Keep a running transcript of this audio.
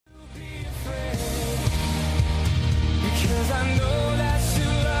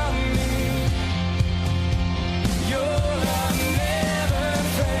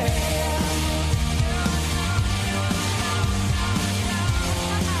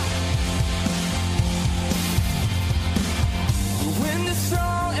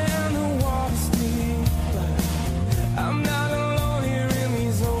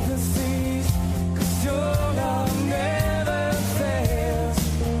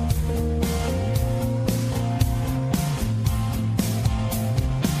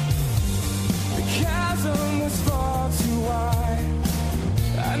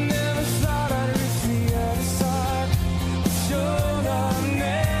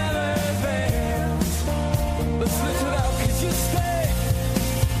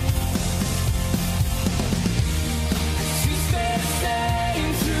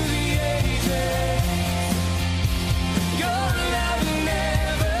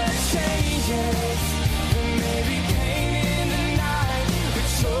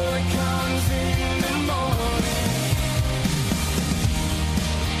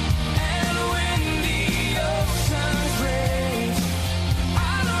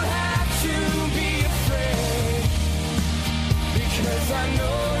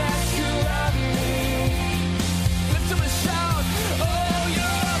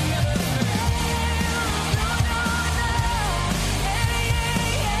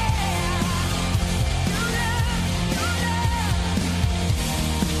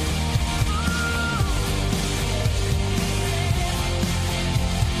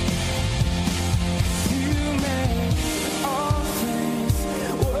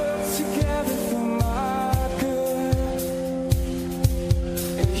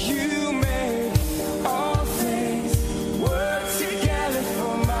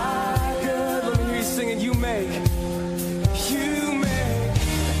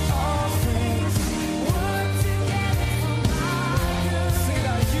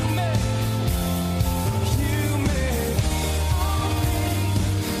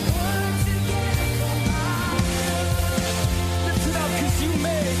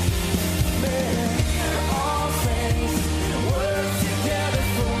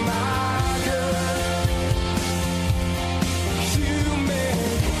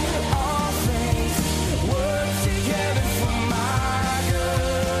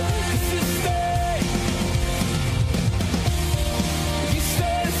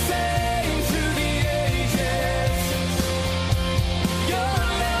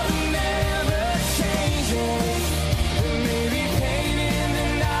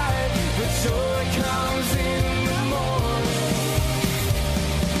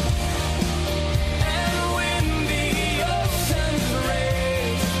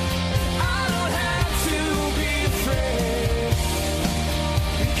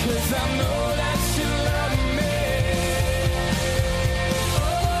'cause I know that you love me.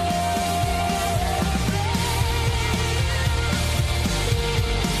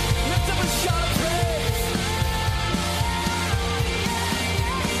 Lift up a shout of praise.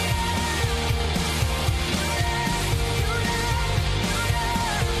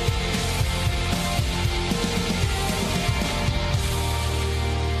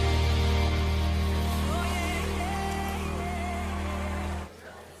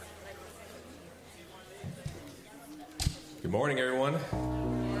 Good morning, everyone.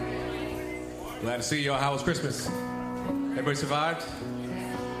 Glad to see you all. How was Christmas? Everybody survived?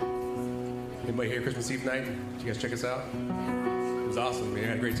 Anybody here Christmas Eve night? Did you guys check us out? It was awesome. We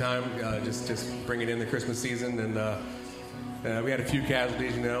had a great time just bringing in the Christmas season. And we had a few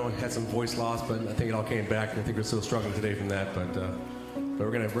casualties, you know, and had some voice loss, but I think it all came back. And I think we're still struggling today from that. But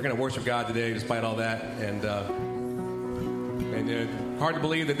we're gonna worship God today despite all that. And hard to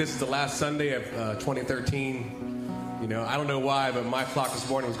believe that this is the last Sunday of 2013. You know, I don't know why, but my clock this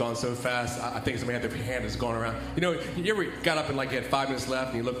morning was going so fast. I think somebody had their hand just going around. You know, you ever got up and like you had 5 minutes left,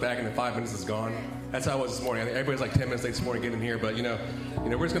 and you look back and the 5 minutes is gone? That's how it was this morning. I think everybody's like 10 minutes late this morning getting here. But you know,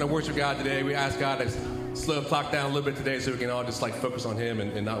 we're just gonna worship God today. We ask God to slow the clock down a little bit today, so we can all just like focus on Him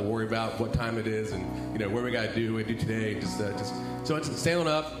and not worry about what time it is and you know where we got to do what we do today. So let's stand on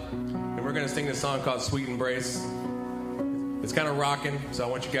up, and we're gonna sing this song called "Sweet Embrace." It's kind of rocking, so I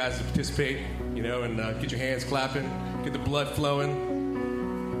want you guys to participate, you know, and get your hands clapping, get the blood flowing.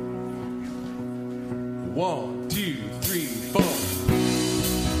 1, 2, 3, 4.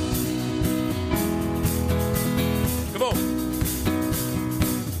 Come on.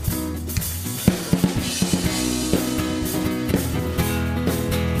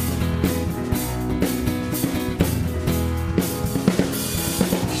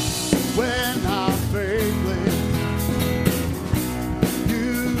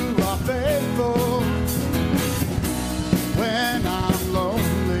 When I'm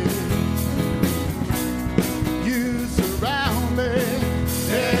lonely, you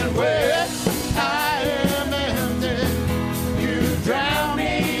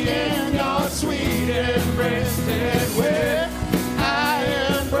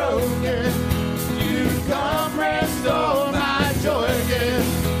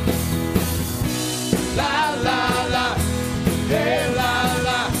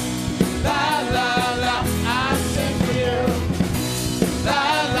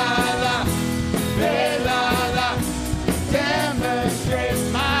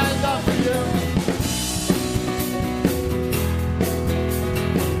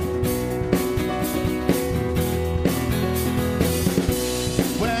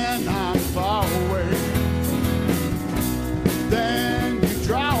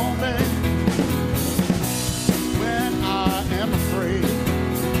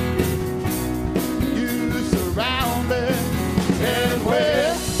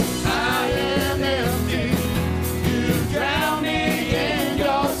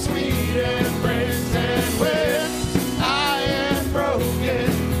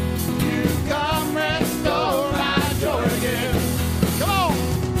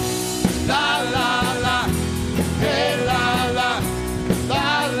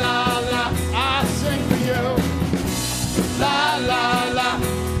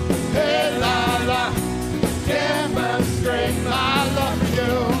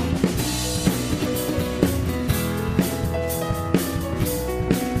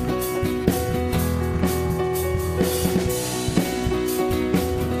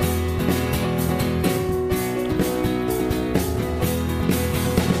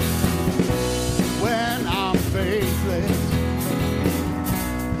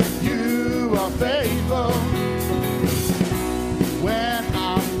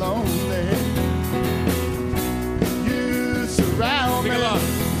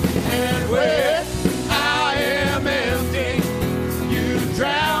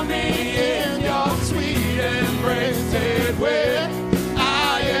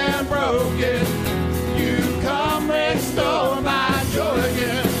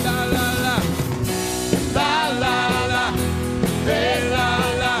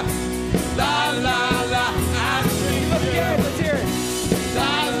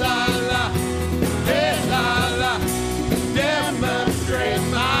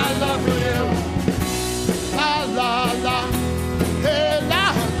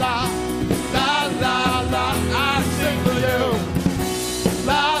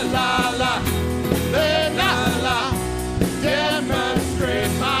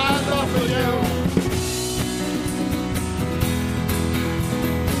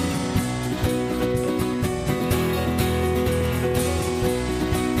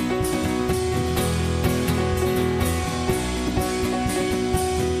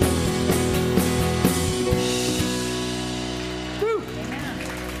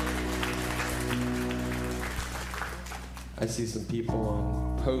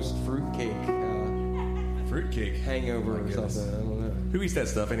one post fruitcake Fruitcake. hangover Oh my or goodness. something. I don't know. Who eats that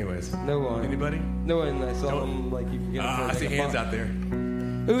stuff, anyways? No one. Anybody? No one. I saw them like you can get them for I like see a hands buck. out there.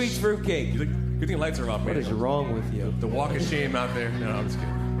 Who eats fruitcake? Good thing the lights are off, man. What is wrong with you? The walk of shame out there. No, I'm just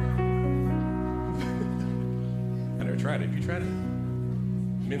kidding. I never tried it. Have you tried it?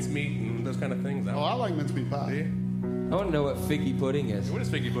 Mincemeat and those kind of things. Oh, I like mincemeat Do pie. you? I want to know what figgy pudding is. What is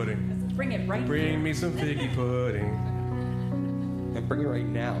figgy pudding? Bring it right Bring me some figgy pudding. And bring it right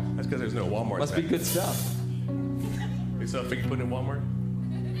now. That's because there's no Walmart. Must be good stuff. They sell figgy pudding in Walmart?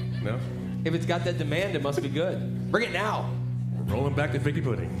 No? If it's got that demand, it must be good. Bring it now. We're rolling back to figgy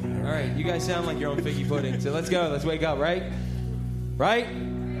pudding. All right, you guys sound like you're on figgy pudding, so let's go. Let's wake up, right? Right?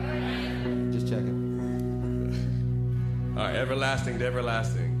 Just checking. All right, everlasting to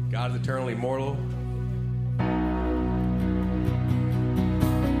everlasting. God is eternally immortal.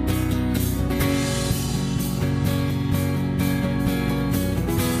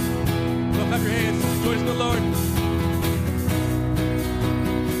 Well, clap your hands. Join us in the Lord.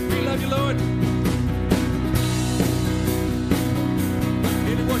 We love you, Lord.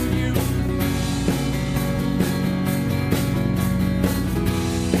 Any worship you.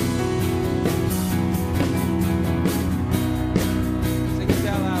 Sing it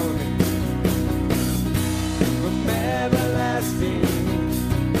out loud with me. From everlasting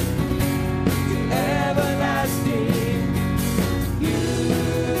to everlasting, you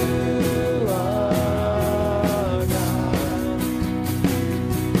are God.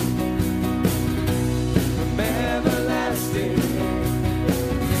 From everlasting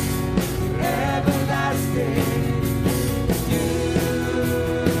to everlasting, you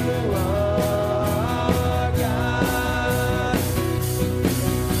are God.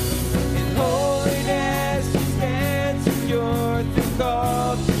 In holiness you stand secure through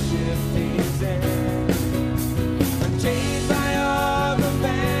culture shifting sand. Unchanged by all the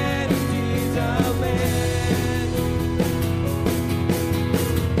vanities of man.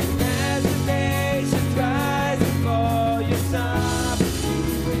 And as the nations rise and fall, your sovereignty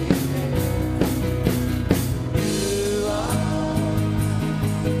waits there.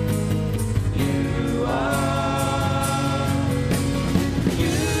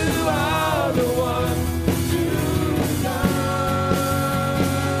 You are the one true God.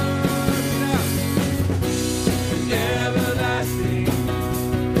 Everlasting,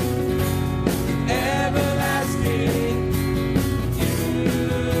 everlasting,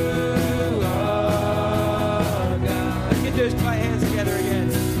 you are God. Let's get those right hands together again.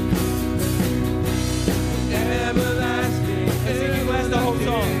 Everlasting, let's sing it last the whole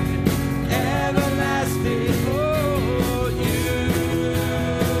song. Everlasting, oh, you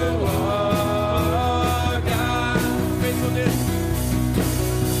are God. Faithfulness.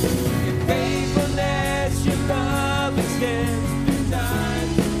 In faithfulness, your love extends through time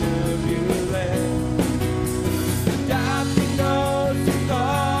turbulent. Adopting those who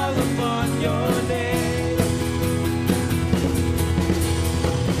call upon your name.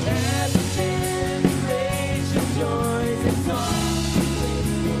 As the generation joins in song,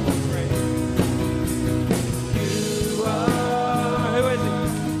 faithful praise. You are, who is it?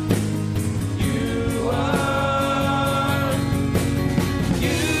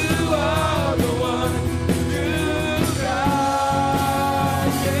 You are the one true God.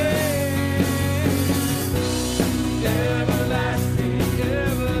 Everlasting,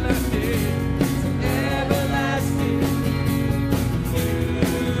 everlasting, everlasting.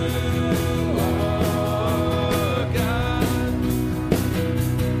 You are God.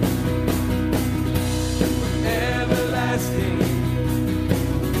 Everlasting,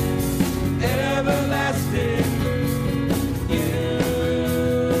 everlasting. You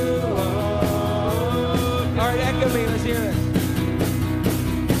are. All right, echo me. Let's hear this.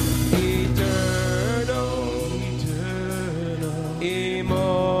 Eternal,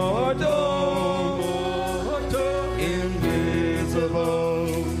 immortal, invisible,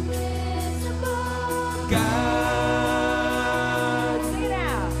 God. Sing it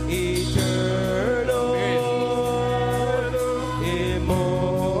out. Eternal,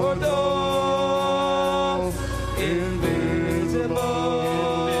 immortal, invisible,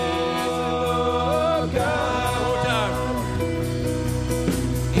 God.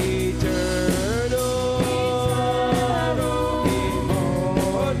 Eternal,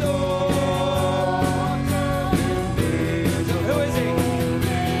 immortal, invisible. Who is he?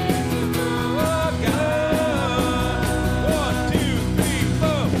 Oh, God. 1, 2, 3,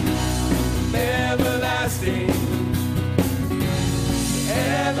 4. Everlasting,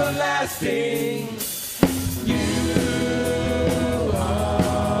 everlasting, you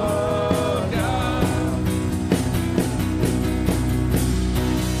are God.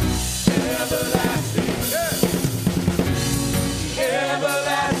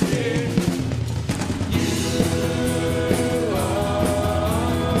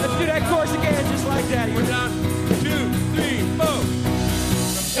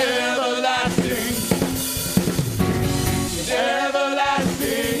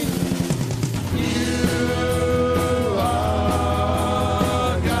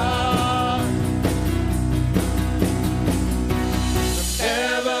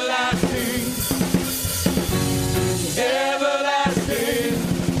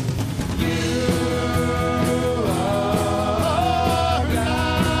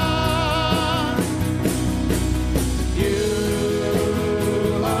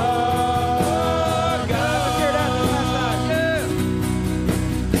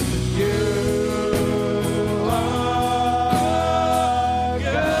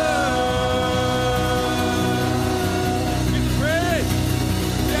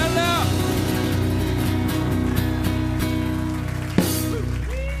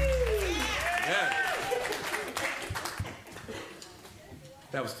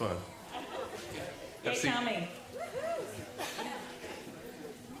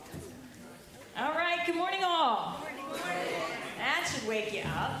 should wake you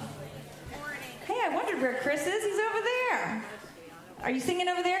up. Hey, I wondered where Chris is. He's over there. Are you singing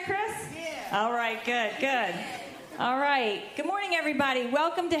over there, Chris? Yeah. All right, good. All right. Good morning, everybody.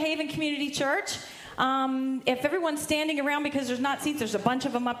 Welcome to Haven Community Church. If everyone's standing around because there's not seats, there's a bunch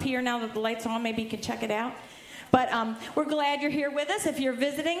of them up here now that the light's on. Maybe you can check it out. But we're glad you're here with us. If you're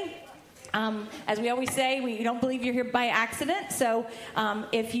visiting, as we always say, we don't believe you're here by accident. So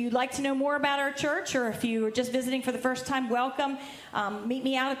if you'd like to know more about our church, or if you're just visiting for the first time, welcome. Meet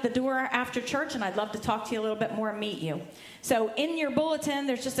me out at the door after church, and I'd love to talk to you a little bit more and meet you. So in your bulletin,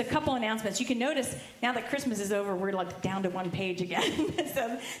 there's just a couple announcements. You can notice now that Christmas is over, we're like down to one page again.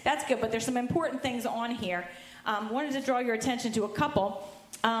 So that's good, but there's some important things on here. Wanted to draw your attention to a couple.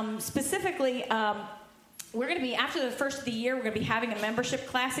 Specifically, we're going to be, after the first of the year, we're going to be having a membership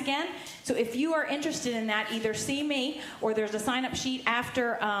class again. So if you are interested in that, either see me, or there's a sign-up sheet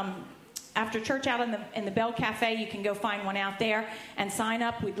after church out in the Bell Cafe. You can go find one out there and sign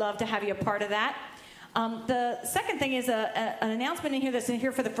up. We'd love to have you a part of that. The second thing is an announcement in here that's in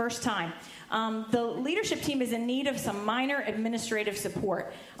here for the first time. The leadership team is in need of some minor administrative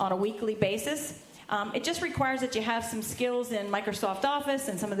support on a weekly basis. It just requires that you have some skills in Microsoft Office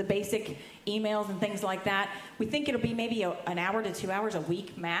and some of the basic emails and things like that. We think it'll be maybe an hour to 2 hours a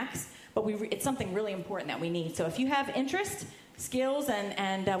week max, but it's something really important that we need. So if you have interest, skills,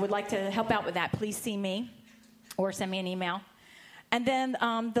 and would like to help out with that, please see me or send me an email. And then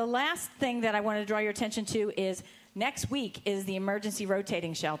the last thing that I want to draw your attention to is next week is the emergency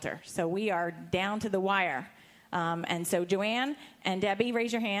rotating shelter. So we are down to the wire. And so Joanne and Debbie,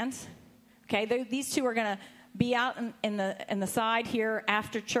 raise your hands. Okay, these two are going to be out in the side here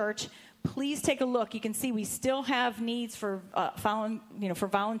after church. Please take a look. You can see we still have needs for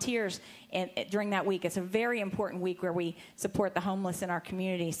volunteers during that week. It's a very important week where we support the homeless in our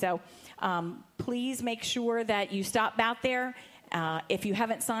community. So please make sure that you stop out there. If you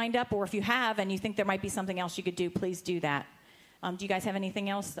haven't signed up, or if you have and you think there might be something else you could do, please do that. Do you guys have anything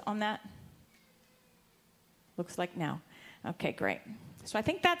else on that? Looks like no. Okay, great. So I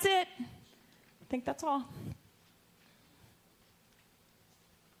think that's it. I think that's all.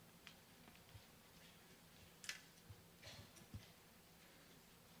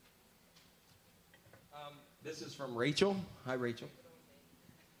 This is from Rachel. Hi, Rachel.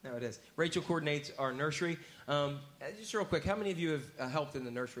 No, it is. Rachel coordinates our nursery. Just real quick, how many of you have helped in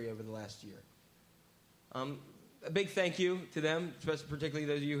the nursery over the last year? A big thank you to them, particularly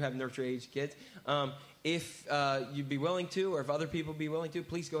those of you who have nursery-age kids. If you'd be willing to, or if other people be willing to,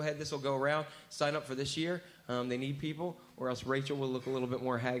 please go ahead. This will go around. Sign up for this year. They need people, or else Rachel will look a little bit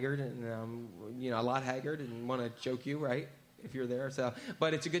more haggard, and a lot haggard, and want to choke you, right? If you're there.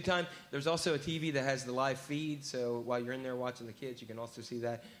 But it's a good time. There's also a TV that has the live feed, so while you're in there watching the kids, you can also see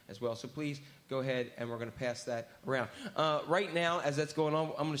that as well. So please go ahead, and we're going to pass that around. Right now, as that's going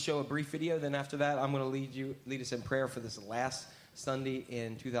on, I'm going to show a brief video. Then after that, I'm going to lead us in prayer for this last Sunday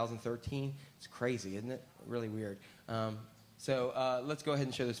in 2013. It's crazy, isn't it? Really weird. So let's go ahead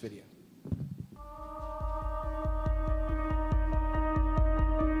and show this video.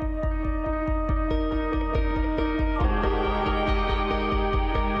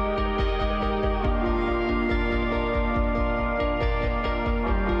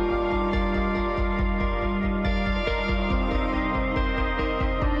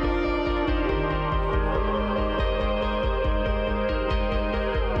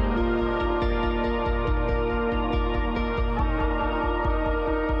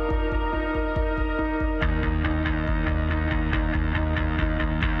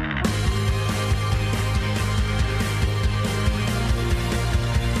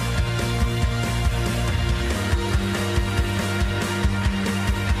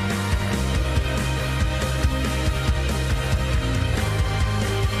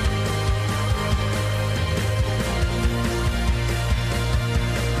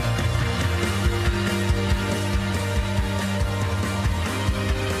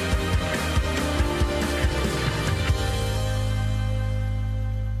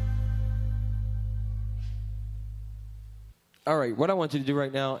 All right, what I want you to do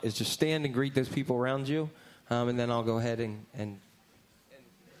right now is just stand and greet those people around you, and then I'll go ahead and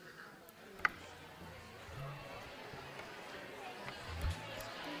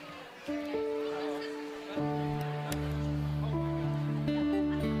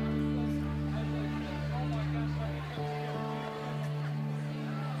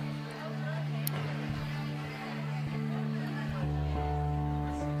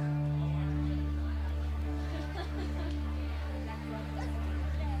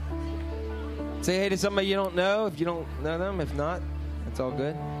say hey to somebody you don't know if you don't know them. If not, that's all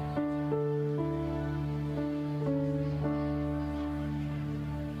good.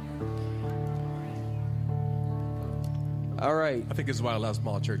 All right. I think this is why I love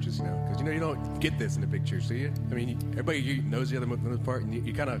small churches, because you don't get this in a big church, do you? I mean, everybody here knows the other most part, and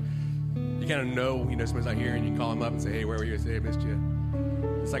you kind of know, somebody's not here, and you call them up and say, hey, where were you? I say, hey, I missed you.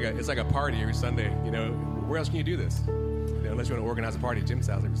 It's like a party every Sunday. Where else can you do this? Unless you want to organize a party at Jim's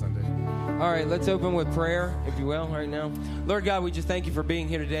house every Sunday. All right, let's open with prayer, if you will, right now. Lord God, we just thank you for being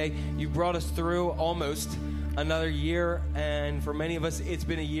here today. You brought us through almost another year, and for many of us, it's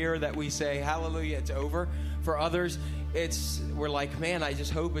been a year that we say, hallelujah, it's over. For others, we're like, man, I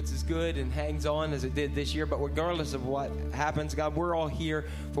just hope it's as good and hangs on as it did this year. But regardless of what happens, God, we're all here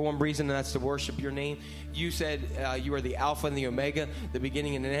for one reason, and that's to worship your name. You said you are the Alpha and the Omega, the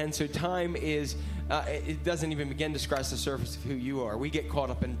beginning and the end. So time is, it doesn't even begin to scratch the surface of who you are. We get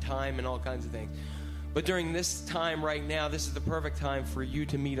caught up in time and all kinds of things. But during this time right now, this is the perfect time for you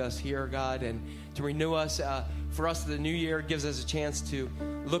to meet us here, God, and to renew us. For us, the new year gives us a chance to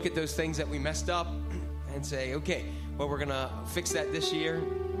look at those things that we messed up and say, okay, well, we're going to fix that this year.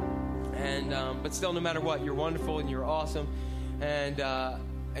 And but still, no matter what, you're wonderful and you're awesome. And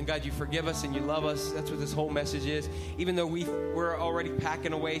God, you forgive us and you love us. That's what this whole message is. Even though we're already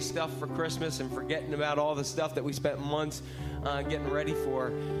packing away stuff for Christmas and forgetting about all the stuff that we spent months getting ready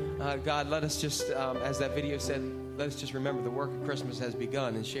for, God, let us just, as that video said, let us just remember the work of Christmas has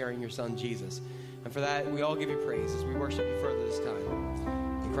begun in sharing your son, Jesus. And for that, we all give you praise as we worship you further this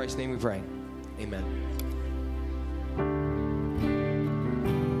time. In Christ's name we pray. Amen.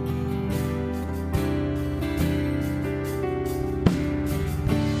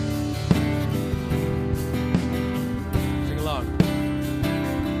 Sing along.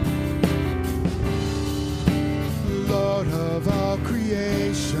 Lord of all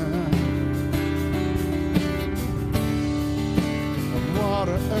creation, of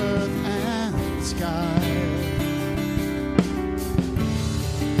water, earth, and sky.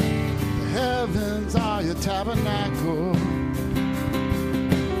 The heavens are your tabernacle.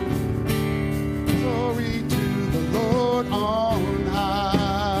 Glory to the Lord on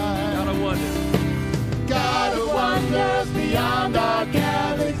high. God of wonders. God of wonders beyond our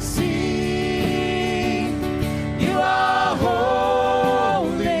galaxy. You are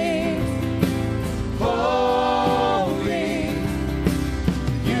holy, holy.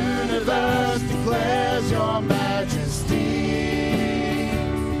 The universe declares your majesty.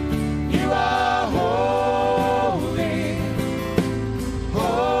 You are holy,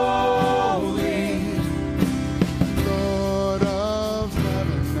 holy. Lord of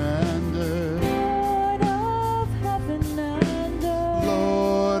heaven and earth. Lord of heaven and earth.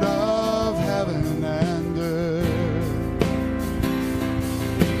 Lord of heaven and earth.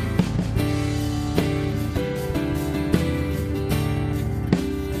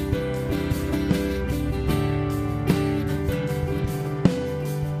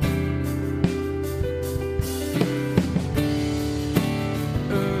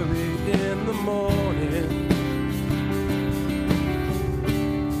 Early in the morning,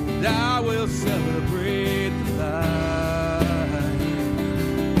 I will celebrate the light.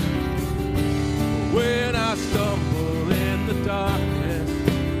 When I stumble in the darkness,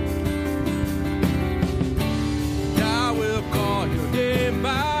 I will call your name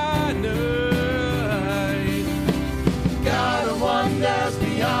by night. God of wonders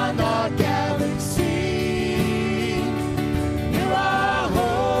beyond our galaxy. You are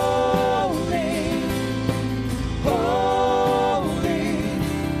holy, holy.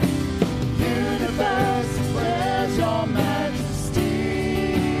 Universe declares your majesty.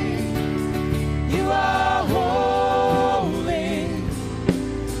 You are holy,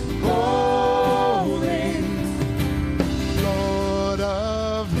 holy. Lord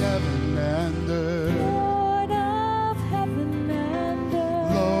of heaven and earth. Lord of heaven and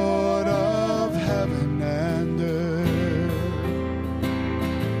earth. Lord of heaven and earth.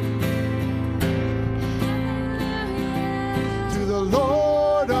 To the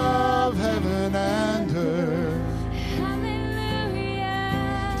Lord of heaven and earth. Hallelujah.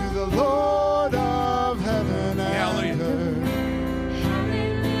 To the Lord of heaven and Hallelujah. earth.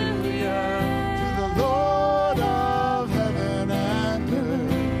 Hallelujah. To the Lord of heaven and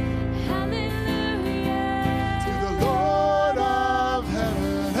earth. Hallelujah. To the Lord of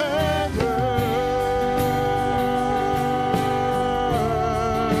heaven and earth.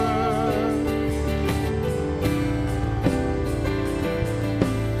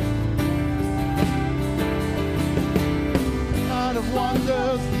 God of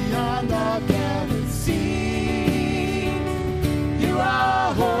wonders beyond our galaxy. You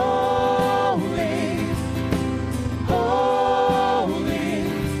are holy, holy.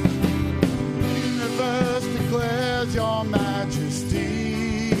 The universe declares your majesty.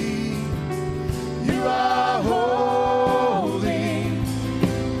 You are holy,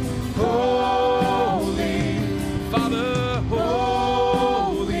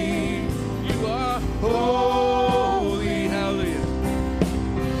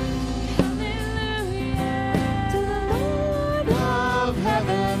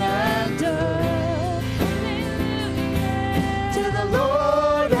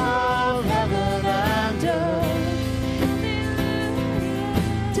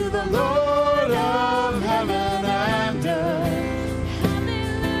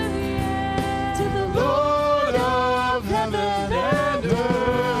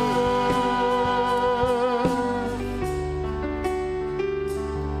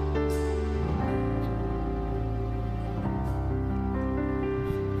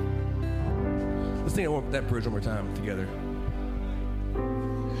 that bridge one more time together.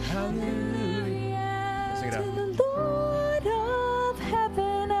 Hallelujah. Sing it out. To the Lord of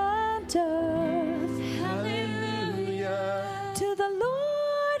heaven and earth. Hallelujah. To the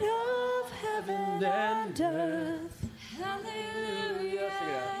Lord of heaven and earth. Hallelujah. Sing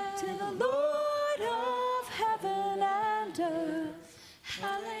it out. To the Lord of heaven and earth.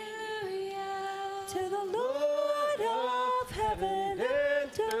 Hallelujah. To the Lord of heaven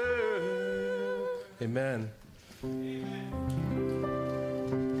and earth. Amen.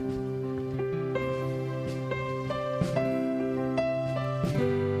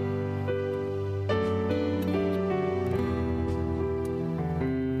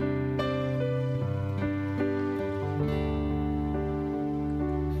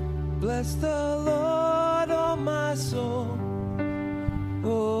 Bless the Lord, oh my soul,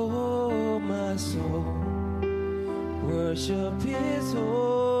 oh my soul. Worship His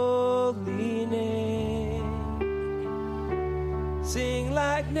holy name. Sing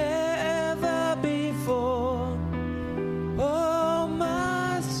like never before, oh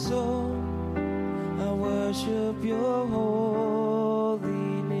my soul. I worship Your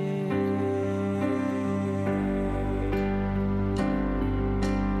holy name.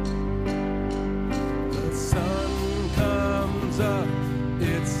 The sun comes up,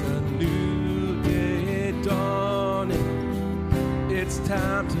 it's a new day dawning. It's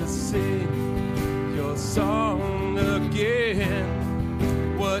time to sing Your song again.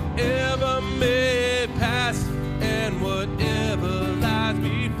 Whatever may pass and whatever lies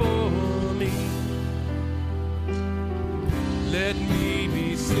before me, let me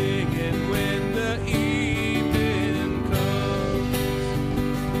be singing when the evening comes.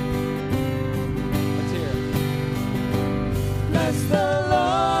 Let's hear it. Bless the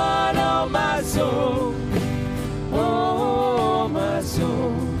Lord, oh my soul, oh my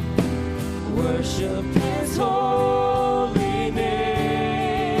soul. Worship His holy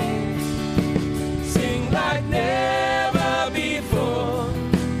name. Sing like never before,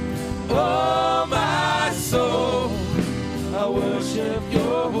 oh my soul. I worship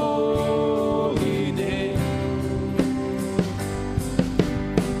Your holy name.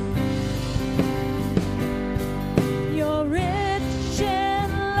 You're rich in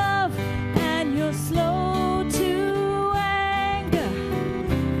love and you're slow to anger.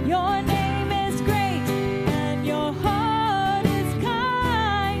 Your name is great and your heart is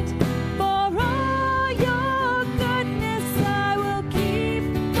kind. For all your goodness I will keep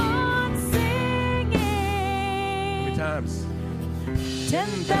on singing. Three times.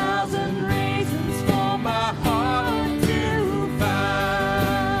 10,000 reasons for my heart to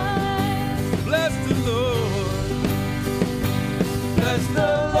find. Bless the Lord. Bless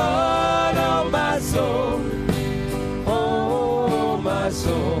the Lord, oh my soul, oh my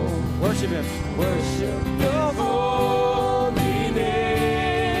soul. Worship Him. Worship Your holy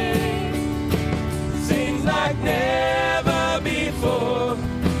name. Sing like never before,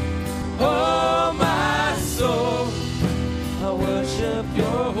 oh my soul. I worship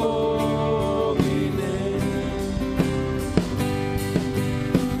Your holy name.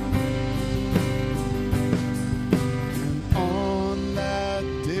 On that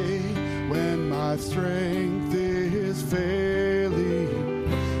day when my strength is failing,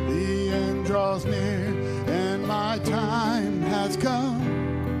 the end draws near and my time has come.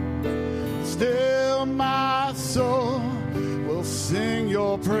 Still my soul will sing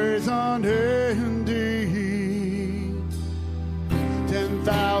Your praise unending.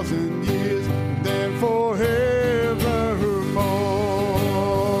 10,000 years, then forevermore.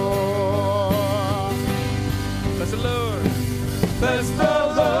 Bless the Lord. Bless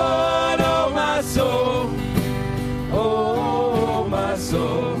the Lord, oh my soul, oh my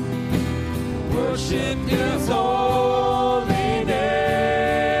soul. Worship His holy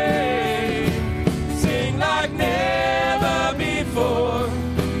name. Sing like never before,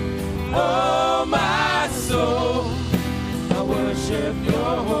 oh my soul. I worship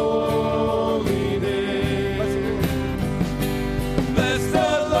Your holy name. Bless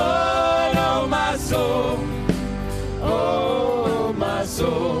the Lord, oh my soul, oh my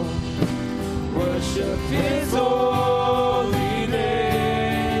soul. Worship His holy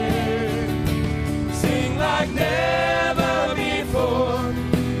name. Sing like never before,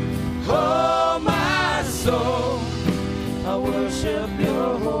 oh my soul. I worship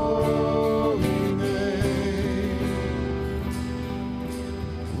Your holy name.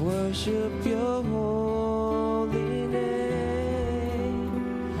 Worship Your holy name.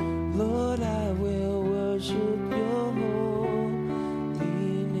 Lord, I will worship Your holy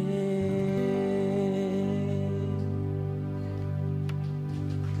name.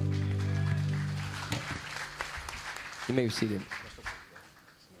 You may be seated.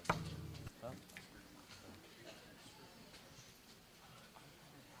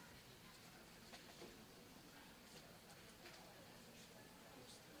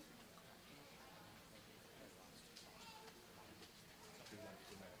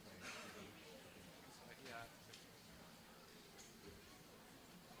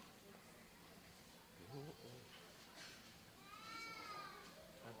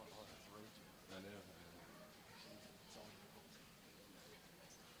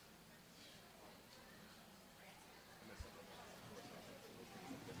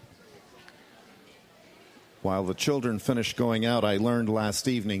 While the children finished going out, I learned last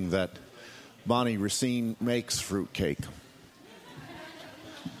evening that Bonnie Racine makes fruitcake.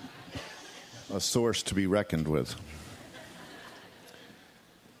 A source to be reckoned with.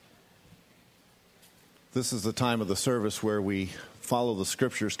 This is the time of the service where we follow the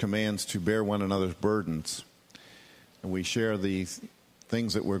Scripture's commands to bear one another's burdens. And we share the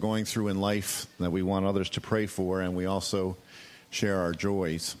things that we're going through in life that we want others to pray for, and we also share our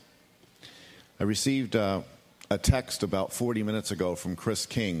joys. I received a text about 40 minutes ago from Chris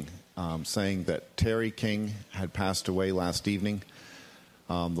King saying that Terry King had passed away last evening.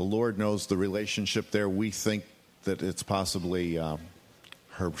 The Lord knows the relationship there. We think that it's possibly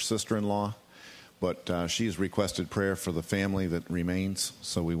her sister-in-law, but she's requested prayer for the family that remains,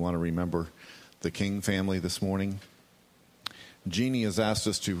 so we want to remember the King family this morning. Jeannie has asked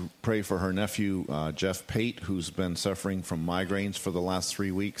us to pray for her nephew, Jeff Pate, who's been suffering from migraines for the last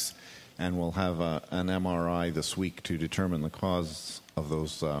 3 weeks, and will have an MRI this week to determine the cause of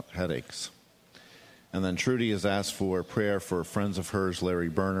those headaches. And then Trudy has asked for prayer for friends of hers, Larry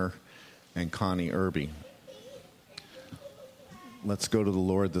Berner and Connie Irby. Let's go to the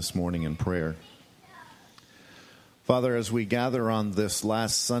Lord this morning in prayer. Father, as we gather on this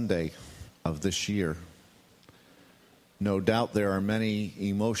last Sunday of this year, no doubt there are many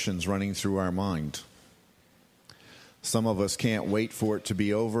emotions running through our mind. Some of us can't wait for it to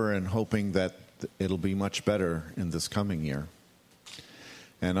be over and hoping that it'll be much better in this coming year.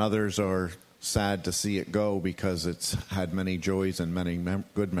 And others are sad to see it go because it's had many joys and many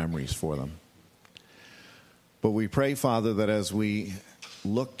good memories for them. But we pray, Father, that as we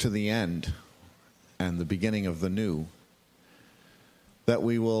look to the end and the beginning of the new, that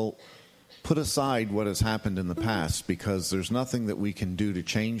we will put aside what has happened in the past, because there's nothing that we can do to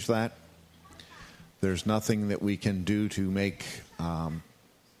change that. There's nothing that we can do to make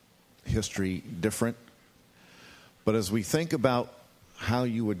history different. But as we think about how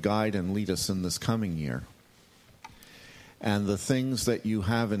you would guide and lead us in this coming year, and the things that you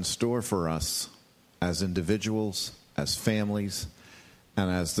have in store for us as individuals, as families, and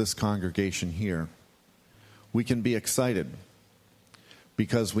as this congregation here, we can be excited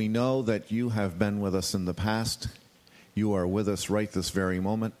because we know that you have been with us in the past. You are with us right this very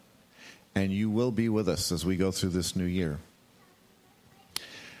moment. And you will be with us as we go through this new year.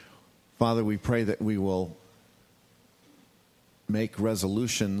 Father, we pray that we will make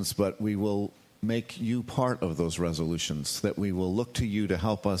resolutions, but we will make you part of those resolutions, that we will look to you to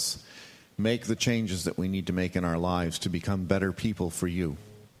help us make the changes that we need to make in our lives to become better people for you.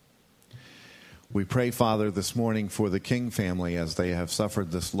 We pray, Father, this morning for the King family as they have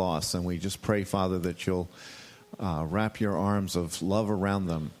suffered this loss, and we just pray, Father, that you'll wrap your arms of love around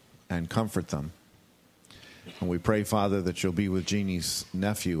them and comfort them. And we pray, Father, that you'll be with Jeannie's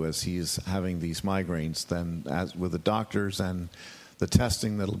nephew as he's having these migraines, then as with the doctors and the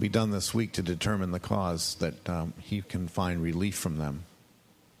testing that'll be done this week to determine the cause, that he can find relief from them.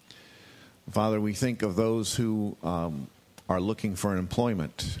 Father, we think of those who are looking for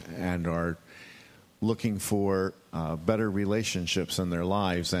employment and are looking for better relationships in their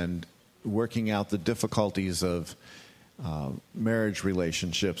lives and working out the difficulties of marriage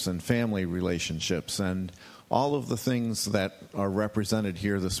relationships and family relationships and all of the things that are represented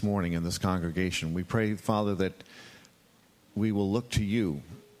here this morning in this congregation. We pray, Father, that we will look to you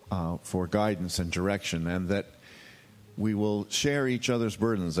for guidance and direction, and that we will share each other's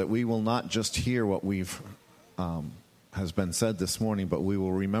burdens, that we will not just hear what has been said this morning, but we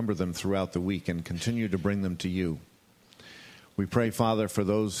will remember them throughout the week and continue to bring them to you. We pray, Father, for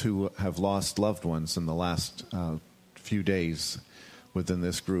those who have lost loved ones in the last few days within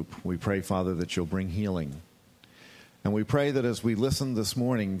this group. We pray, Father, that you'll bring healing. And we pray that as we listen this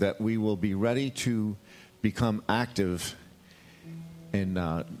morning, that we will be ready to become active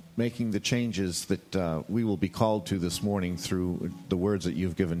in making the changes that we will be called to this morning through the words that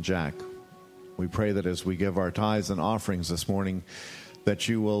you've given Jack. We pray that as we give our tithes and offerings this morning, that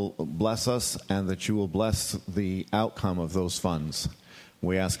you will bless us and that you will bless the outcome of those funds.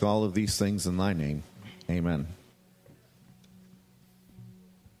 We ask all of these things in thy name. Amen.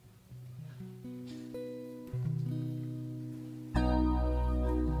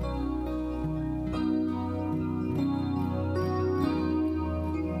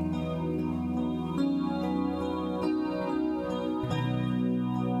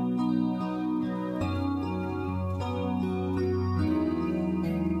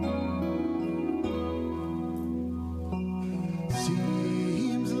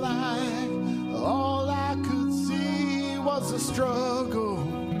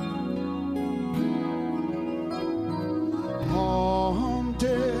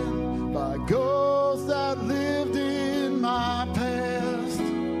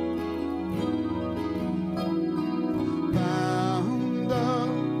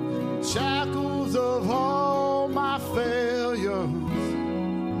 because of all my failures.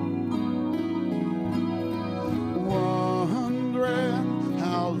 Wondering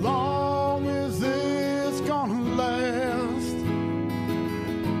how long is this gonna last?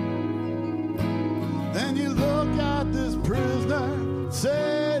 Then you look at this prisoner,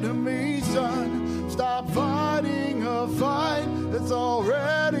 say to me, son, stop fighting a fight that's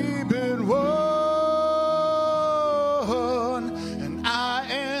already been won. And I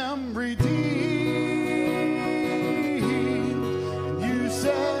am redeemed, and you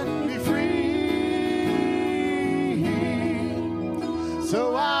set me free.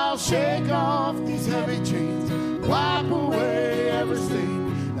 So I'll shake off these heavy chains, wipe away every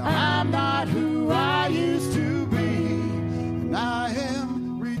stain. Now I'm not who I used to be, and I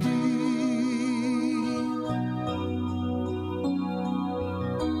am redeemed.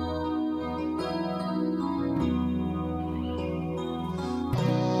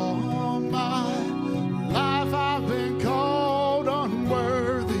 All my life I've been called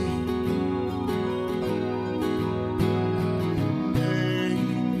unworthy,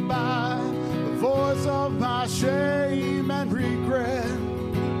 named by the voice of my shame and regret.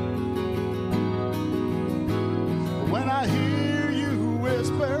 When I hear you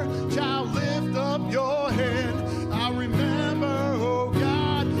whisper, child, lift up your head, I remember, oh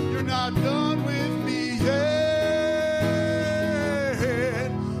God, you're not done with me yet.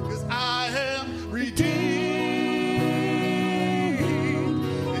 'Cause I am redeemed,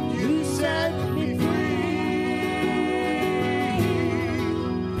 and you set me free.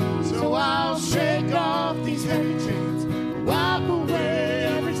 So I'll shake off these heavy chains, wipe away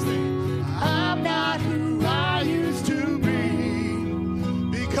every stain. I'm not who I used to be,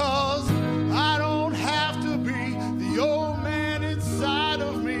 because I don't have to be the old man inside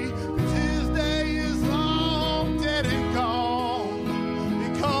of me, 'cause his day is long dead and gone.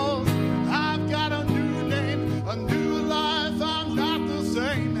 Because I've got a new name, a new life, I'm not the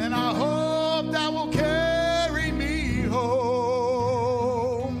same, and I hope that will carry me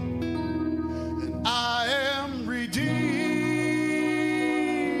home. And I am redeemed,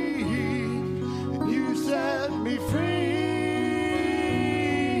 and you set me free.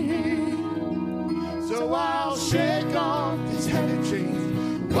 So I'll shake off these heavy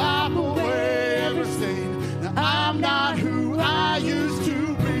chains, wipe away every stain. Now I'm not who I used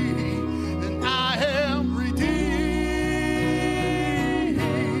to be, and I am redeemed,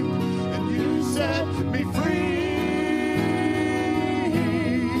 and you set me free.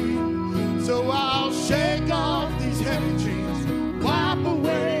 So I'll shake off these heavy chains, wipe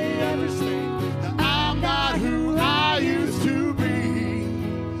away every stain. Now I'm not who I used to be.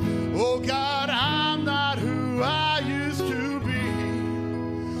 Oh God, I'm not who I used to be.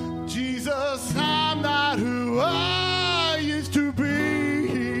 Jesus, I'm not who I used to be.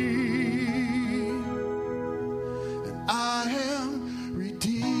 And I am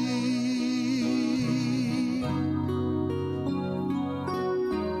redeemed.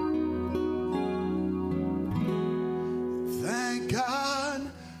 Thank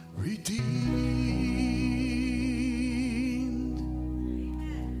God, redeemed.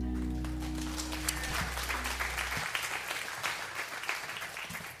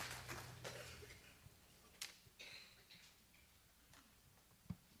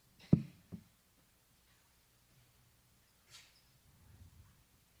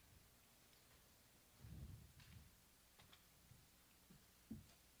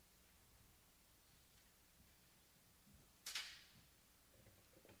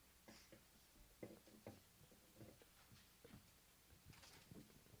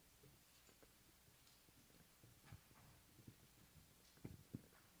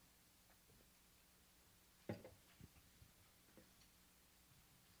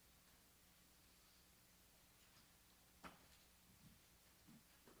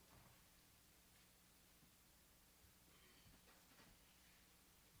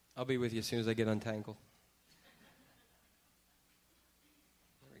 I'll be with you as soon as I get untangled.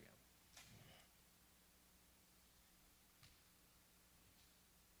 There we go.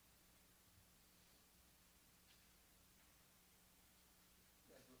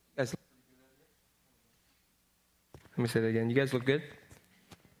 Guys, let me say that again. You guys look good?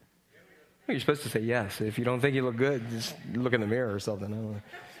 You're supposed to say yes. If you don't think you look good, just look in the mirror or something. I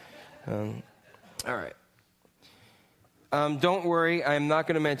don't know. All right. Don't worry, I'm not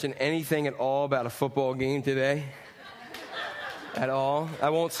going to mention anything at all about a football game today. At all. I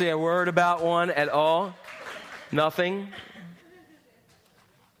won't say a word about one at all. Nothing.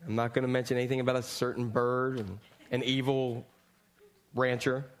 I'm not going to mention anything about a certain bird and an evil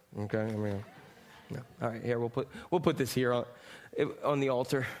rancher. Okay? I mean, no. All right, here, we'll put this here on the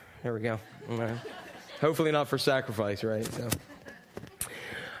altar. Here we go. All right. Hopefully not for sacrifice, right? So.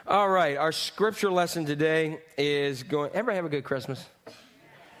 All right, our scripture lesson today is going... Everybody have a good Christmas?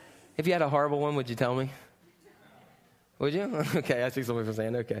 If you had a horrible one, would you tell me? Would you? Okay, I see somebody from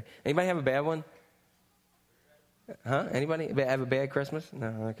saying, okay. Anybody have a bad one? Huh? Anybody have a bad Christmas?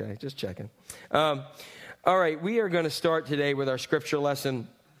 No, okay, just checking. All right, we are going to start today with our scripture lesson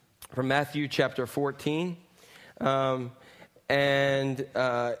from Matthew chapter 14. And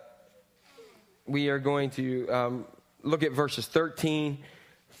we are going to look at verses 13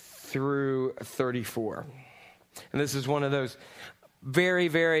 through 34. And this is one of those very,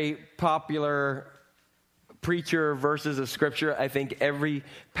 very popular preacher verses of Scripture. I think every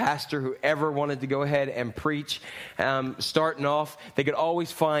pastor who ever wanted to go ahead and preach, starting off, they could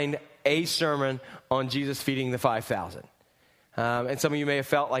always find a sermon on Jesus feeding the 5,000. And some of you may have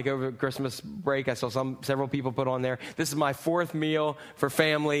felt like over Christmas break, I saw several people put on there, this is my fourth meal for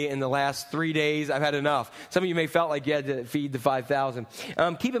family in the last 3 days. I've had enough. Some of you may have felt like you had to feed the 5,000.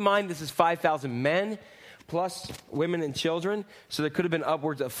 Keep in mind, this is 5,000 men plus women and children. So there could have been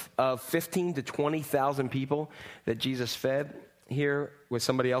upwards of 15 to 20,000 people that Jesus fed here with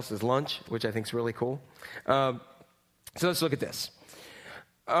somebody else's lunch, which I think is really cool. So let's look at this.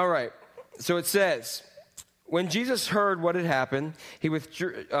 All right. So it says, when Jesus heard what had happened, he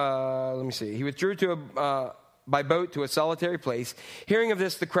withdrew. He withdrew by boat to a solitary place. Hearing of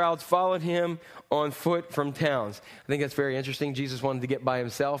this, the crowds followed him on foot from towns. I think that's very interesting. Jesus wanted to get by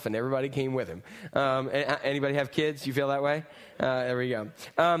himself, and everybody came with him. Anybody have kids? You feel that way? There we go.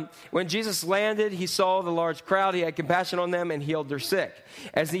 When Jesus landed, he saw the large crowd. He had compassion on them and healed their sick.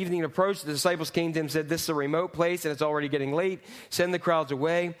 As the evening approached, the disciples came to him and said, "This is a remote place, and it's already getting late. Send the crowds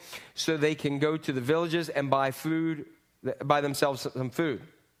away so they can go to the villages and buy themselves some food."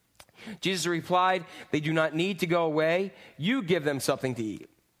 Jesus replied, "They do not need to go away. You give them something to eat."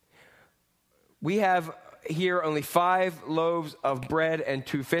 We have here only 5 loaves of bread and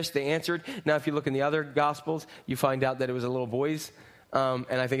 2 fish, they answered. Now, if you look in the other Gospels, you find out that it was a little boy's. And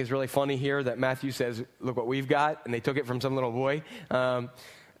I think it's really funny here that Matthew says, "Look what we've got," and they took it from some little boy.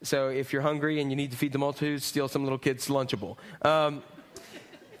 So if you're hungry and you need to feed the multitude, steal some little kid's Lunchable.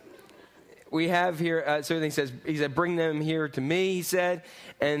 We have here, so he said, "Bring them here to me," he said.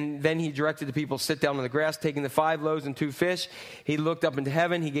 And then he directed the people to sit down on the grass, taking the 5 loaves and 2 fish. He looked up into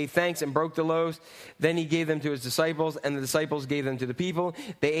heaven, he gave thanks and broke the loaves. Then he gave them to his disciples, and the disciples gave them to the people.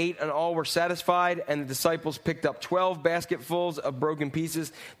 They ate and all were satisfied, and the disciples picked up 12 basketfuls of broken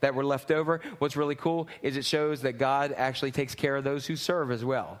pieces that were left over. What's really cool is it shows that God actually takes care of those who serve as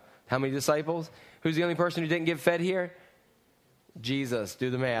well. How many disciples? Who's the only person who didn't get fed here? Jesus. Do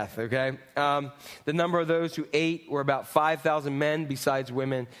the math, okay? The number of those who ate were about 5,000 men, besides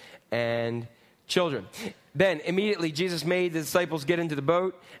women and children. Then, immediately, Jesus made the disciples get into the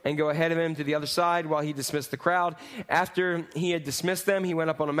boat and go ahead of him to the other side while he dismissed the crowd. After he had dismissed them, he went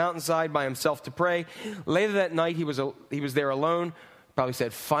up on a mountainside by himself to pray. Later that night, he was there alone. Probably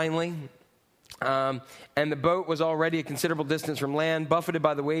said, "Finally." And the boat was already a considerable distance from land, buffeted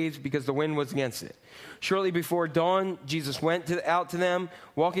by the waves because the wind was against it. Shortly before dawn, Jesus went out to them,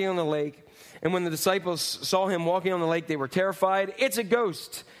 walking on the lake. And when the disciples saw him walking on the lake, they were terrified. "It's a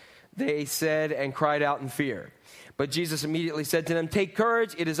ghost," they said, and cried out in fear. But Jesus immediately said to them, "Take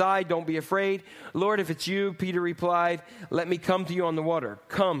courage, it is I, don't be afraid." "Lord, if it's you," Peter replied, "let me come to you on the water."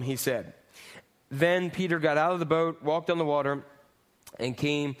 "Come," he said. Then Peter got out of the boat, walked on the water, and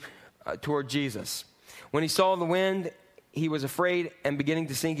came toward Jesus. When he saw the wind, he was afraid, and beginning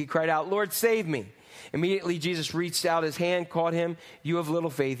to sink, he cried out, "Lord, save me." Immediately Jesus reached out his hand, caught him. "You have little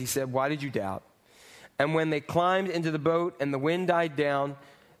faith," he said, "why did you doubt?" And when they climbed into the boat and the wind died down,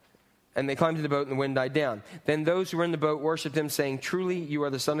 then those who were in the boat worshiped him, saying, "Truly you are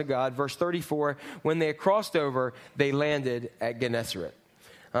the Son of God." Verse 34, when they had crossed over, they landed at Gennesaret.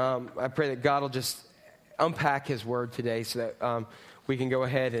 I pray that God will just unpack his word today so that we can go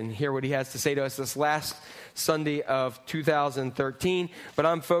ahead and hear what he has to say to us this last Sunday of 2013. But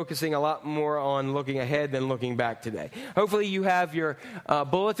I'm focusing a lot more on looking ahead than looking back today. Hopefully you have your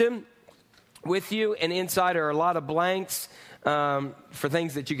bulletin with you, and inside are a lot of blanks for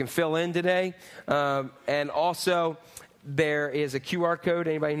things that you can fill in today. And also, there is a QR code.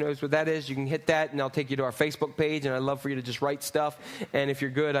 Anybody knows what that is? You can hit that, and I'll take you to our Facebook page, and I'd love for you to just write stuff. And if you're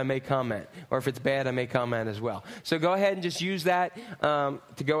good, I may comment. Or if it's bad, I may comment as well. So go ahead and just use that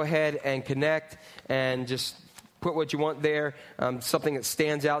to go ahead and connect and just put what you want there, something that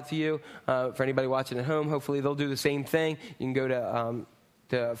stands out to you. For anybody watching at home, hopefully they'll do the same thing. You can go to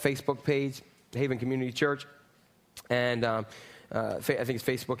the Facebook page, Haven Community Church, and I think it's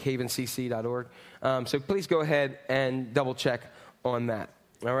Facebook, havencc.org. So please go ahead and double check on that.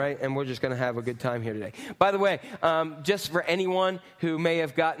 All right, and we're just going to have a good time here today. By the way, just for anyone who may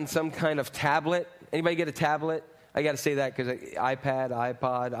have gotten some kind of tablet, anybody get a tablet? I got to say that because iPad,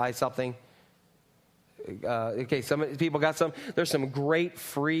 iPod, something. Okay, some people got some. There's some great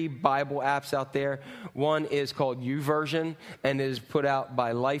free Bible apps out there. One is called YouVersion and is put out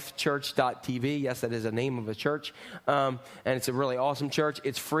by lifechurch.tv. Yes, that is the name of a church. And it's a really awesome church.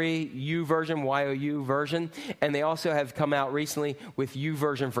 It's free, YouVersion, Y-O-U version. And they also have come out recently with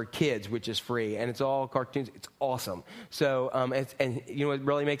YouVersion for kids, which is free. And it's all cartoons. It's awesome. So, and you know what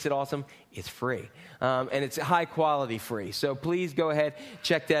really makes it awesome? It's free. And it's high quality free. So please go ahead,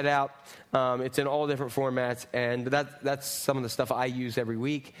 check that out. It's in all different formats, and that's some of the stuff I use every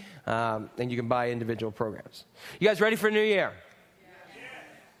week. And you can buy individual programs. You guys ready for a new year? Yeah.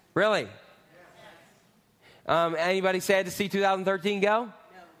 Really? Yeah. Anybody sad to see 2013 go?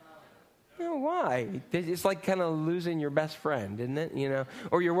 No, why? It's like kind of losing your best friend, isn't it? You know,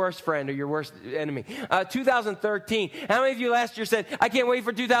 or your worst friend or your worst enemy. 2013. How many of you last year said, I can't wait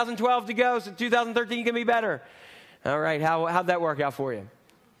for 2012 to go, so 2013 can be better? All right, how'd that work out for you?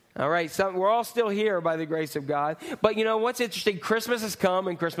 All right, so we're all still here by the grace of God. But you know what's interesting? Christmas has come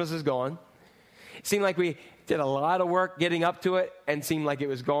and Christmas is gone. It seemed like we did a lot of work getting up to it and seemed like it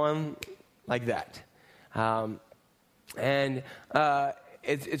was gone like that.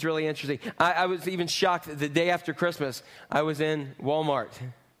 It's really interesting. I was even shocked the day after Christmas. I was in Walmart.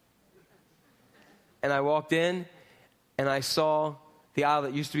 And I walked in and I saw the aisle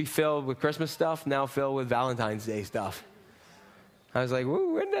that used to be filled with Christmas stuff now filled with Valentine's Day stuff. I was like,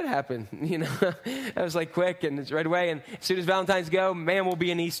 whoa, when did that happen? You know, I was like quick and it's right away. And as soon as Valentine's go, man, we'll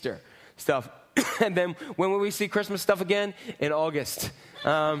be in Easter stuff. And then when will we see Christmas stuff again? In August.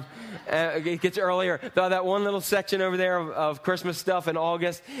 It gets earlier. That one little section over there of Christmas stuff in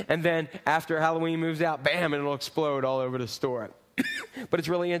August. And then after Halloween moves out, bam, it'll explode all over the store. But it's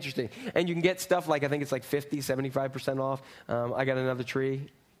really interesting. And you can get stuff like, I think it's like 50, 75% off. I got another tree.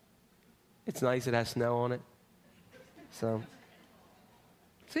 It's nice. It has snow on it. So...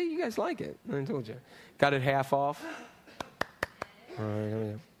 see, you guys like it. I told you. Got it half off. All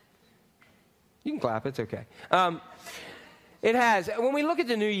right, you can clap. It's okay. It has. When we look at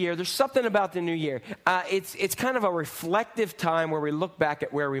the new year, there's something about the new year. It's kind of a reflective time where we look back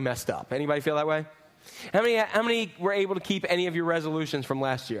at where we messed up. Anybody feel that way? How many were able to keep any of your resolutions from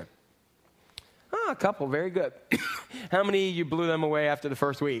last year? A couple. Very good. How many you blew them away after the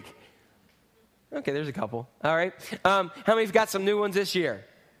first week? Okay, there's a couple. All right. How many have got some new ones this year?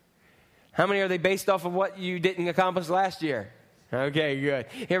 How many are they based off of what you didn't accomplish last year? Okay, good.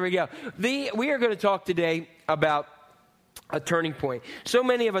 Here we go. We are going to talk today about a turning point. So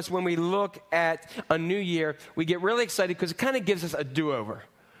many of us, when we look at a new year, we get really excited because it kind of gives us a do-over.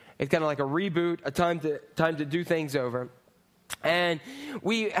 It's kind of like a reboot, a time to do things over. And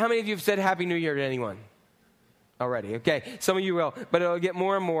how many of you have said Happy New Year to anyone already? Okay, some of you will, but it'll get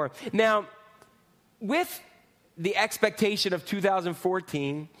more and more. Now, with the expectation of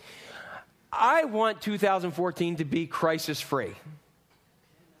 2014, I want 2014 to be crisis-free.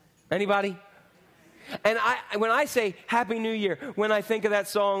 Anybody? And when I say Happy New Year, when I think of that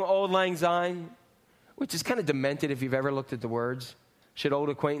song, Auld Lang Syne, which is kind of demented if you've ever looked at the words, should old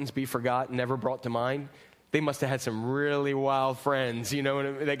acquaintance be forgot, never brought to mind? They must have had some really wild friends, you know,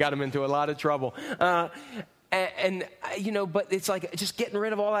 and they got them into a lot of trouble. You know, but it's like just getting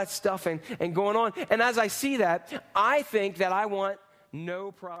rid of all that stuff and going on. And as I see that, I think that I want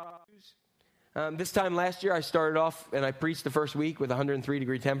no problems. This time last year, I started off and I preached the first week with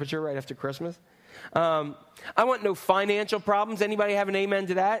 103-degree temperature right after Christmas. I want no financial problems. Anybody have an amen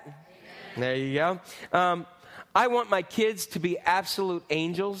to that? Amen. There you go. I want my kids to be absolute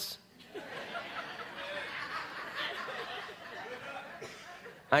angels.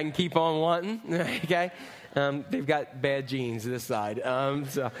 I can keep on wanting, okay? They've got bad genes this side.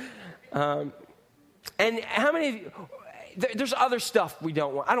 And how many of you... There's other stuff we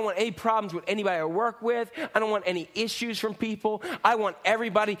don't want. I don't want any problems with anybody I work with. I don't want any issues from people. I want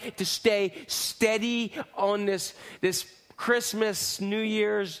everybody to stay steady on this Christmas, New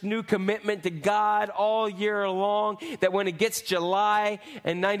Year's, new commitment to God all year long, that when it gets July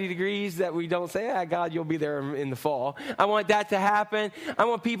and 90 degrees that we don't say, God, you'll be there in the fall. I want that to happen. I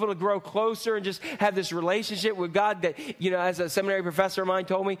want people to grow closer and just have this relationship with God that, you know, as a seminary professor of mine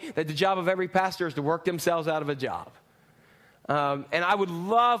told me, that the job of every pastor is to work themselves out of a job. And I would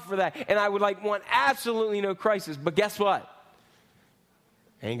love for that. And I would want absolutely no crisis. But guess what?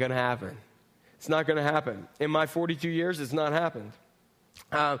 Ain't going to happen. It's not going to happen. In my 42 years, it's not happened.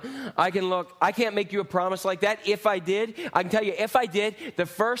 I can't make you a promise like that. If I did, I can tell you, if I did, the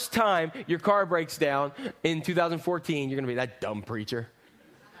first time your car breaks down in 2014, you're going to be that dumb preacher.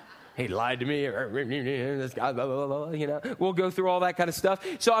 he lied to me, this guy, blah, blah, blah, you know. We'll go through all that kind of stuff.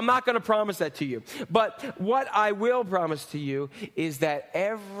 So I'm not going to promise that to you. But what I will promise to you is that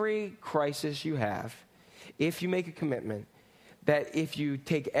every crisis you have, if you make a commitment, that if you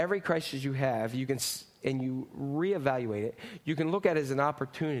take every crisis you have, you can, and you reevaluate it, you can look at it as an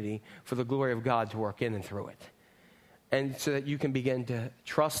opportunity for the glory of God to work in and through it. And so that you can begin to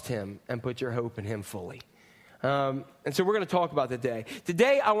trust him and put your hope in him fully. And so we're going to talk about today.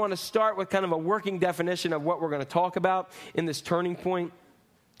 Today, I want to start with kind of a working definition of what we're going to talk about in this turning point.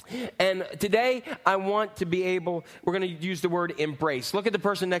 And today, I want to be able, we're going to use the word embrace. Look at the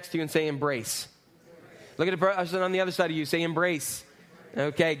person next to you and say embrace. Look at the person on the other side of you, say embrace.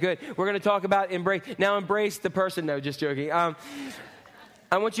 Okay, good. We're going to talk about embrace. Now, embrace the person. No, just joking. I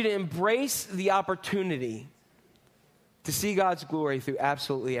want you to embrace the opportunity to see God's glory through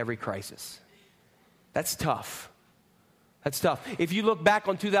absolutely every crisis. That's tough. That's tough. If you look back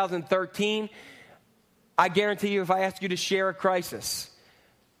on 2013, I guarantee you if I ask you to share a crisis,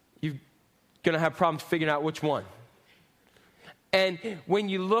 you're going to have problems figuring out which one. And when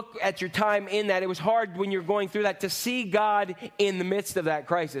you look at your time in that, it was hard when you're going through that to see God in the midst of that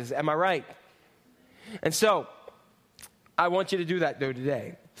crisis. Am I right? And so, I want you to do that, though,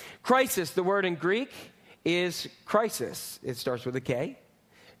 today. Crisis, the word in Greek, is crisis. It starts with a K.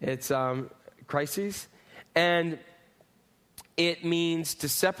 It's crises. And it means to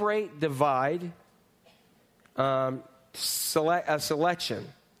separate, divide, a selection.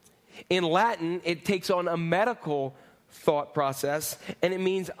 In Latin, it takes on a medical thought process, and it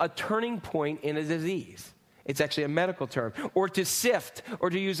means a turning point in a disease. It's actually a medical term. Or to sift, or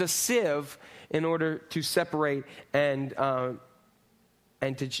to use a sieve in order to separate and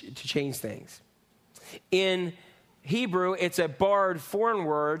to change things. In Hebrew, it's a borrowed foreign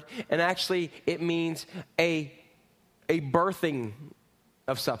word, and actually it means a birthing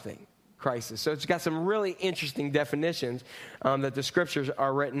of something, crisis. So it's got some really interesting definitions that the scriptures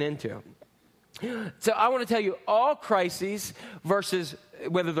are written into. So I want to tell you, all crises versus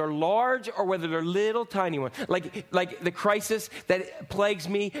whether they're large or whether they're little tiny ones. Like the crisis that plagues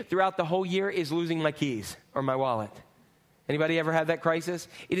me throughout the whole year is losing my keys or my wallet. Anybody ever had that crisis?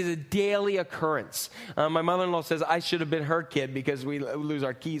 It is a daily occurrence. My mother-in-law says I should have been her kid because we lose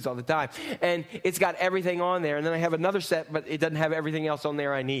our keys all the time. And it's got everything on there. And then I have another set, but it doesn't have everything else on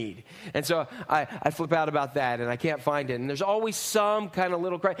there I need. And so I flip out about that, and I can't find it. And there's always some kind of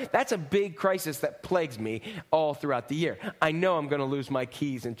little crisis. That's a big crisis that plagues me all throughout the year. I know I'm going to lose my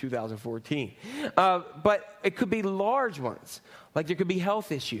keys in 2014. But it could be large ones. Like there could be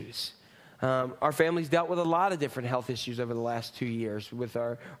health issues. Our family's dealt with a lot of different health issues over the last 2 years with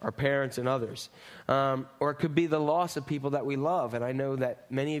our parents and others. Or it could be the loss of people that we love, and I know that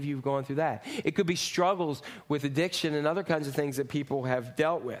many of you have gone through that. It could be struggles with addiction and other kinds of things that people have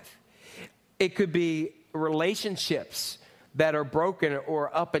dealt with. It could be relationships that are broken or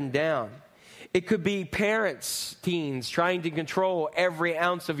up and down. It could be parents, teens, trying to control every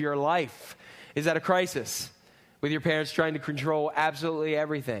ounce of your life. Is that a crisis? With your parents trying to control absolutely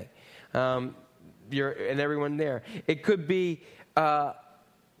everything. And everyone there. It could be all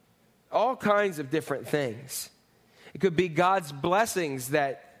kinds of different things. It could be God's blessings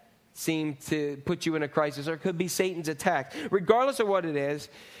that seem to put you in a crisis, or it could be Satan's attack. Regardless of what it is,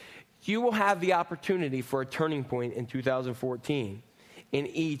 you will have the opportunity for a turning point in 2014 in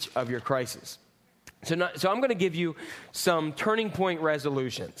each of your crises. So I'm going to give you some turning point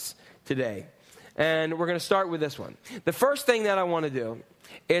resolutions today. And we're going to start with this one. The first thing that I want to do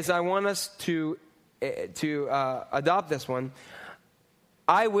is I want us to adopt this one.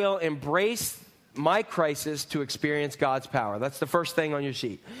 I will embrace my crisis to experience God's power. That's the first thing on your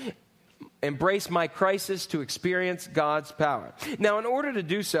sheet. Embrace my crisis to experience God's power. Now, in order to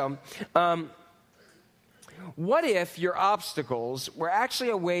do so, what if your obstacles were actually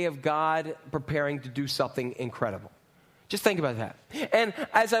a way of God preparing to do something incredible? Just think about that. And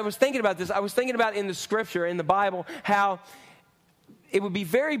as I was thinking about this, I was thinking about in the scripture, in the Bible, how it would be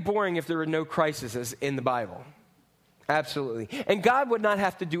very boring if there were no crises in the Bible. Absolutely. And God would not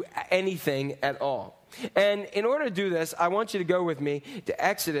have to do anything at all. And in order to do this, I want you to go with me to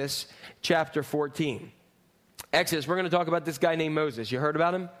Exodus chapter 14. Exodus, we're going to talk about this guy named Moses. You heard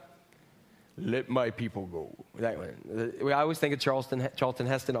about him? Let my people go. That one. I always think of Charlton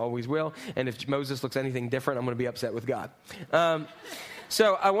Heston, always will. And if Moses looks anything different, I'm going to be upset with God.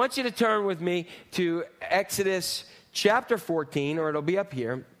 So I want you to turn with me to Exodus chapter 14, or it'll be up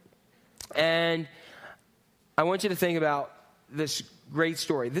here. And I want you to think about this great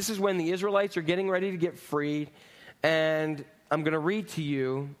story. This is when the Israelites are getting ready to get freed. And I'm going to read to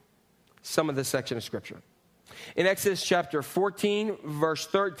you some of this section of Scripture. In Exodus chapter 14, verse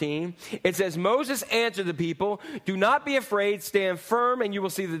 13, it says, Moses answered the people, do not be afraid, stand firm, and you will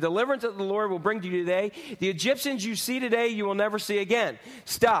see the deliverance that the Lord will bring to you today. The Egyptians you see today, you will never see again.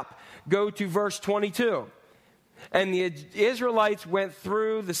 Stop. Go to verse 22. And the Israelites went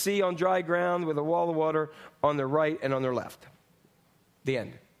through the sea on dry ground with a wall of water on their right and on their left. The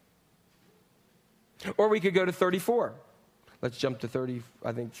end. Or we could go to 34. Let's jump to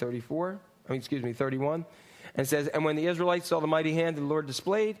 31. And it says, and when the Israelites saw the mighty hand the Lord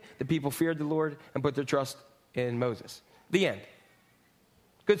displayed, the people feared the Lord and put their trust in Moses. The end.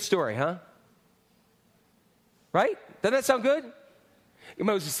 Good story, huh? Right? Doesn't that sound good?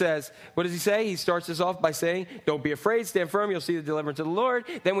 Moses says, what does he say? He starts this off by saying, don't be afraid, stand firm, you'll see the deliverance of the Lord.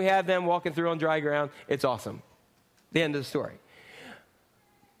 Then we have them walking through on dry ground. It's awesome. The end of the story.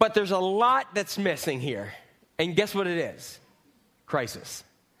 But there's a lot that's missing here. And guess what it is? Crisis.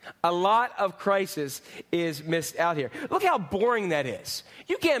 A lot of crisis is missed out here. Look how boring that is.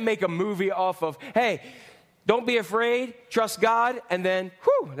 You can't make a movie off of, hey, don't be afraid, trust God, and then,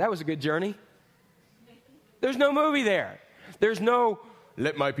 whew, that was a good journey. There's no movie there. There's no,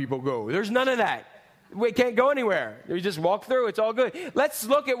 let my people go. There's none of that. We can't go anywhere. We just walk through. It's all good. Let's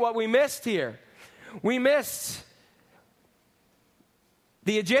look at what we missed here. We missed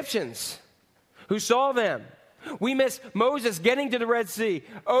the Egyptians who saw them. We miss Moses getting to the Red Sea,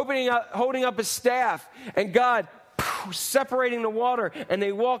 holding up his staff, and God separating the water, and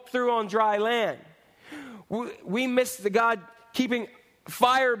they walked through on dry land. We miss the God keeping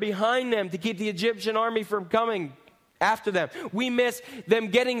fire behind them to keep the Egyptian army from coming after them. We miss them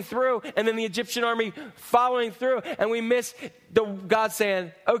getting through, and then the Egyptian army following through, and we miss God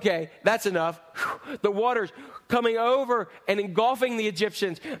saying, okay, that's enough. The waters coming over and engulfing the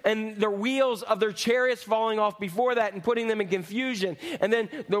Egyptians, and the wheels of their chariots falling off before that and putting them in confusion, and then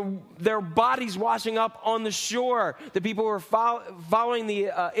their bodies washing up on the shore, the people who were following the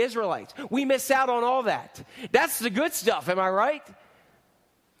Israelites. We miss out on all that. That's the good stuff, am I right?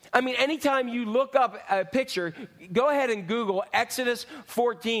 I mean, anytime you look up a picture, go ahead and Google Exodus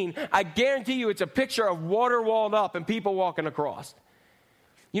 14. I guarantee you it's a picture of water walled up and people walking across.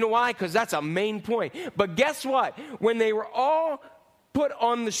 You know why? Because that's a main point. But guess what? When they were all put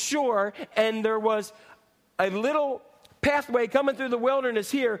on the shore and there was a little pathway coming through the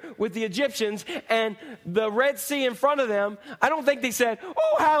wilderness here with the Egyptians and the Red Sea in front of them, I don't think they said,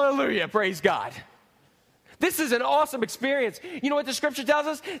 oh, hallelujah, praise God. This is an awesome experience. You know what the scripture tells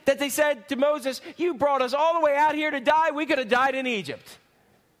us? That they said to Moses, you brought us all the way out here to die. We could have died in Egypt.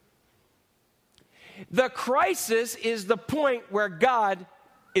 The crisis is the point where God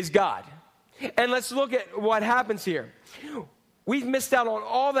is God. And let's look at what happens here. We've missed out on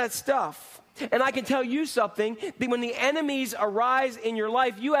all that stuff. And I can tell you something, that when the enemies arise in your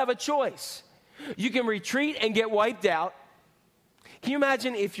life, you have a choice. You can retreat and get wiped out. Can you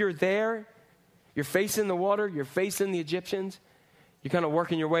imagine if you're there, you're facing the water, you're facing the Egyptians, you're kind of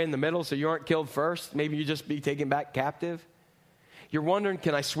working your way in the middle so you aren't killed first. Maybe you just be taken back captive. You're wondering,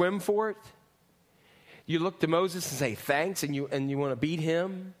 can I swim for it? You look to Moses and say thanks, and you want to beat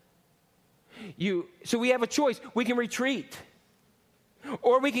him. So we have a choice. We can retreat,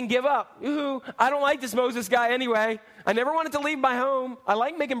 or we can give up. Ooh, I don't like this Moses guy anyway. I never wanted to leave my home. I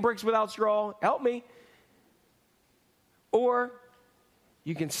like making bricks without straw. Help me. Or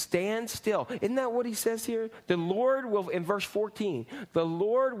you can stand still. Isn't that what he says here? The Lord will, in verse 14, the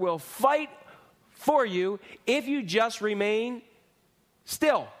Lord will fight for you if you just remain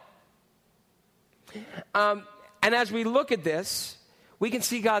still. And as we look at this, we can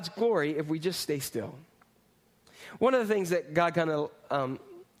see God's glory if we just stay still. One of the things that God kind of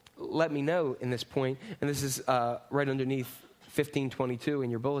let me know in this point, and this is right underneath 15:22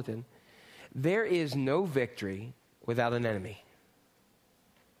 in your bulletin, there is no victory without an enemy.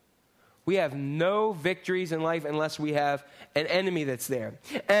 We have no victories in life unless we have an enemy that's there.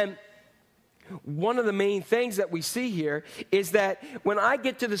 And one of the main things that we see here is that when I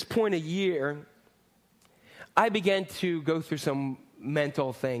get to this point a year, I began to go through some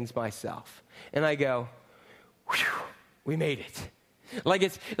mental things myself. And I go, whew, we made it. Like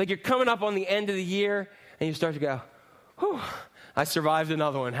it's like you're coming up on the end of the year and you start to go, whew, I survived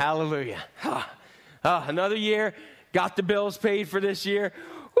another one. Hallelujah. Another year, got the bills paid for this year.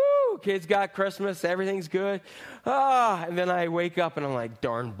 Woo, kids got Christmas, everything's good. And then I wake up and I'm like,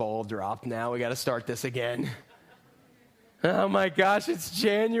 darn ball dropped now. We got to start this again. Oh my gosh, it's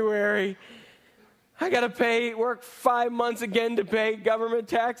January. I got to work 5 months again to pay government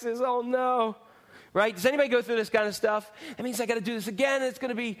taxes. Oh no. Right? Does anybody go through this kind of stuff? That means I got to do this again. It's going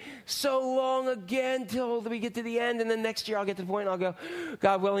to be so long again till we get to the end. And then next year I'll get to the point and I'll go,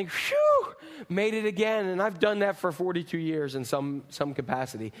 God willing, whew, made it again. And I've done that for 42 years in some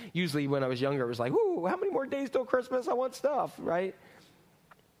capacity. Usually when I was younger, it was like, ooh, how many more days till Christmas? I want stuff, right?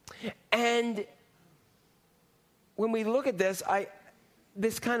 And when we look at this,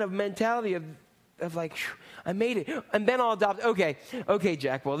 this kind of mentality of like, I made it. And then I'll adopt, okay,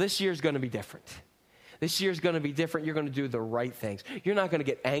 Jack, well, this year's going to be different. This year's going to be different. You're going to do the right things. You're not going to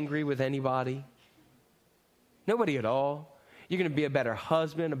get angry with anybody. Nobody at all. You're going to be a better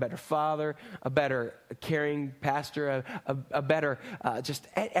husband, a better father, a better caring pastor, a better just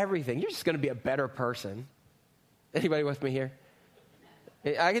everything. You're just going to be a better person. Anybody with me here?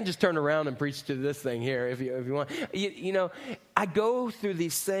 I can just turn around and preach to this thing here if you want. You know, I go through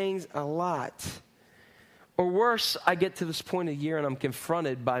these things a lot. Or worse, I get to this point of the year and I'm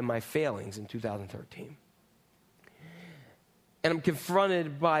confronted by my failings in 2013. And I'm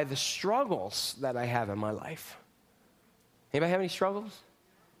confronted by the struggles that I have in my life. Anybody have any struggles?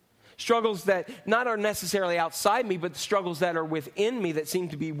 Struggles that not are necessarily outside me, but the struggles that are within me that seem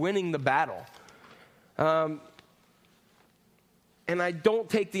to be winning the battle. And I don't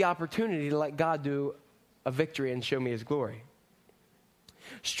take the opportunity to let God do a victory and show me his glory.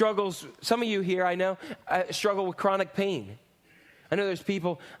 Struggles, some of you here, I know, struggle with chronic pain. I know there's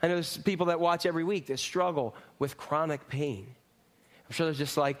people that watch every week that struggle with chronic pain. I'm sure there's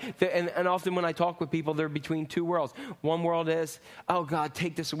just like, and often when I talk with people, they're between two worlds. One world is, oh God,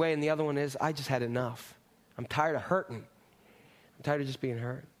 take this away. And the other one is, I just had enough. I'm tired of hurting. I'm tired of just being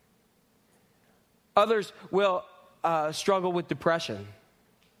hurt. Others will struggle with depression.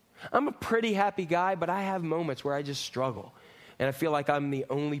 I'm a pretty happy guy, but I have moments where I just struggle. And I feel like I'm the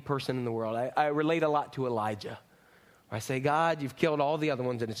only person in the world. I relate a lot to Elijah. I say, God, you've killed all the other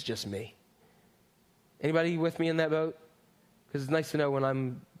ones and it's just me. Anybody with me in that boat? Because it's nice to know when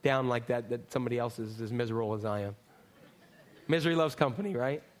I'm down like that somebody else is as miserable as I am. Misery loves company,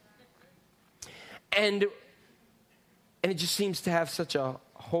 right? And it just seems to have such a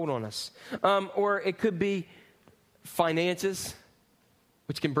hold on us. Or it could be finances,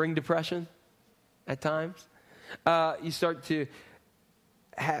 which can bring depression at times. You start to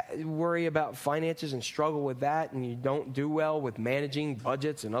worry about finances and struggle with that, and you don't do well with managing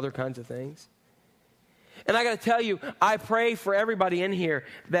budgets and other kinds of things. And I got to tell you, I pray for everybody in here,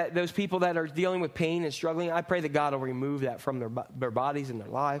 that those people that are dealing with pain and struggling, I pray that God will remove that from their bodies and their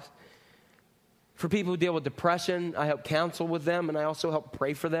lives. For people who deal with depression, I help counsel with them, and I also help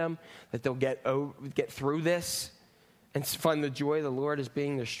pray for them that they'll get through this and find the joy of the Lord as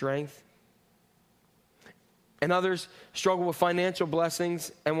being their strength. And others struggle with financial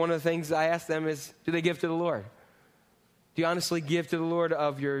blessings, and one of the things I ask them is, do they give to the Lord? Do you honestly give to the Lord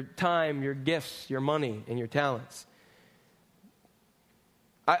of your time, your gifts, your money, and your talents?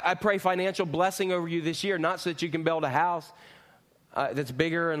 I pray financial blessing over you this year, not so that you can build a house that's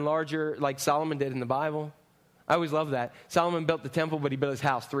bigger and larger like Solomon did in the Bible. I always love that. Solomon built the temple, but he built his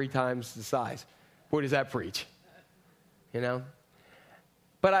house 3 times the size. Boy, does that preach. You know?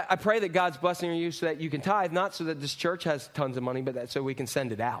 But I pray that God's blessing on you so that you can tithe, not so that this church has tons of money, but that so we can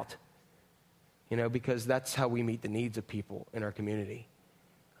send it out. You know, because that's how we meet the needs of people in our community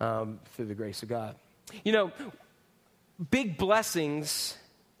through the grace of God. You know, big blessings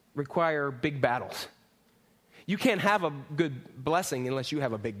require big battles. You can't have a good blessing unless you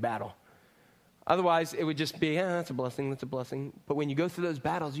have a big battle. Otherwise, it would just be, that's a blessing, that's a blessing. But when you go through those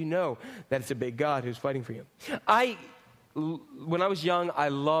battles, you know that it's a big God who's fighting for you. When I was young, I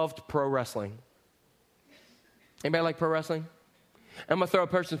loved pro wrestling. Anybody like pro wrestling? I'm going to throw a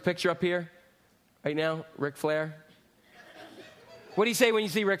person's picture up here right now. Ric Flair. What do you say when you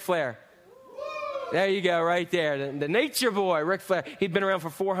see Ric Flair? There you go, right there. The nature boy, Ric Flair. He'd been around for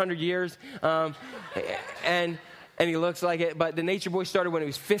 400 years, and he looks like it. But the nature boy started when he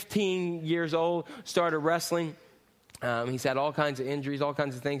was 15 years old, started wrestling. He's had all kinds of injuries, all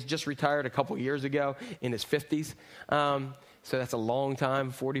kinds of things. Just retired a couple years ago in his 50s. So that's a long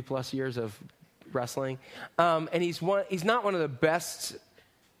time, 40-plus years of wrestling. And he's not one of the best,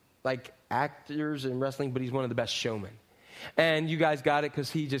 like, actors in wrestling, but he's one of the best showmen. And you guys got it because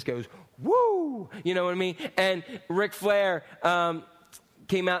he just goes, woo! You know what I mean? And Ric Flair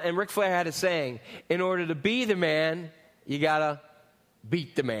came out, and Ric Flair had a saying, in order to be the man, you got to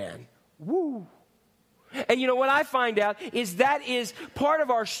beat the man. Woo! And you know what I find out is that is part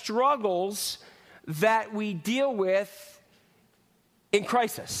of our struggles that we deal with in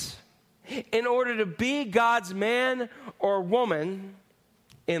crisis. In order to be God's man or woman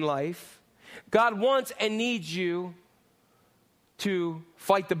in life, God wants and needs you to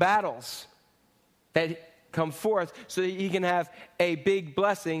fight the battles that come forth so that you can have a big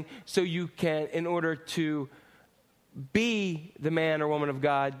blessing, so you can, in order to be the man or woman of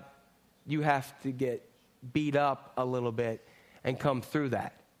God, you have to get beat up a little bit and come through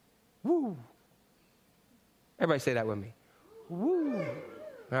that. Woo. Everybody say that with me. Woo.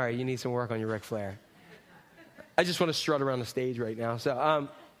 All right, you need some work on your Ric Flair. I just want to strut around the stage right now. So,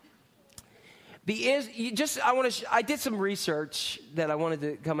 I did some research that I wanted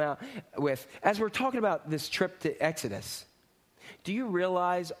to come out with. As we're talking about this trip to Exodus, do you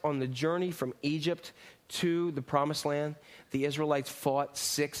realize on the journey from Egypt to the Promised Land, the Israelites fought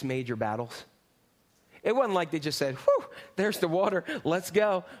 6 major battles? It wasn't like they just said, whew, there's the water, let's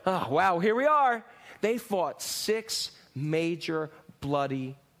go. Oh, wow, here we are. They fought 6 major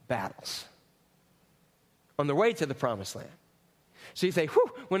bloody battles on their way to the Promised Land. So you say, whew,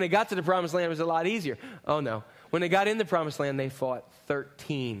 when they got to the Promised Land, it was a lot easier. Oh, no. When they got in the Promised Land, they fought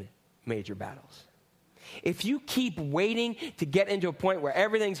 13 major battles. If you keep waiting to get into a point where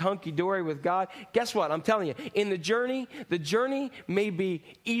everything's hunky-dory with God, guess what? I'm telling you, in the journey may be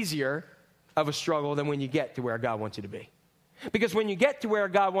easier of a struggle than when you get to where God wants you to be. Because when you get to where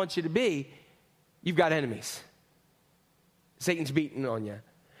God wants you to be, you've got enemies. Satan's beating on you.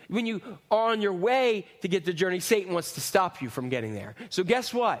 When you are on your way to get the journey, Satan wants to stop you from getting there. So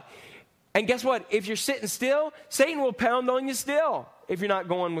guess what? And guess what? If you're sitting still, Satan will pound on you still if you're not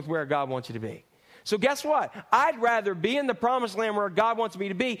going with where God wants you to be. So guess what? I'd rather be in the Promised Land where God wants me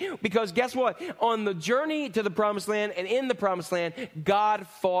to be, because guess what? On the journey to the Promised Land and in the Promised Land, God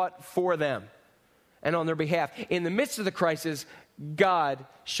fought for them and on their behalf. In the midst of the crisis, God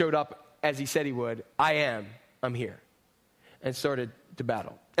showed up as he said he would. I'm here. And started to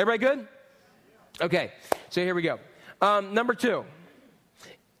battle. Everybody good? Okay, so here we go. Number two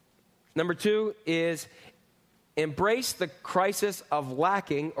is embrace the crisis of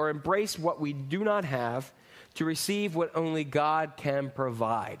lacking, or embrace what we do not have to receive what only God can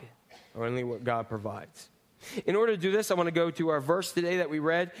provide, or only what God provides. In order to do this, I want to go to our verse today that we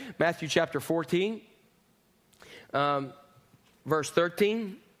read, Matthew chapter 14, verse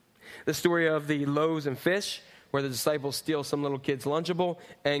 13, the story of the loaves and fish, where the disciples steal some little kid's Lunchable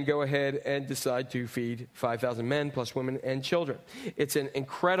and go ahead and decide to feed 5,000 men plus women and children. It's an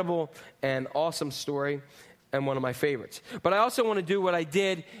incredible and awesome story and one of my favorites. But I also want to do what I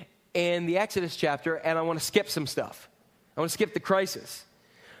did in the Exodus chapter, and I want to skip some stuff. I want to skip the crisis.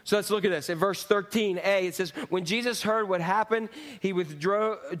 So let's look at this. In verse 13a, it says, when Jesus heard what happened, he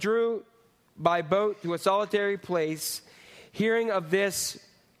withdrew by boat to a solitary place. Hearing of this,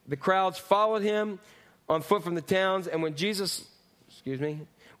 the crowds followed him on foot from the towns, and when Jesus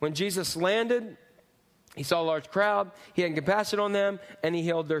landed, he saw a large crowd. He had compassion on them, and he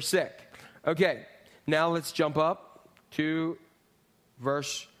healed their sick. Okay, now let's jump up to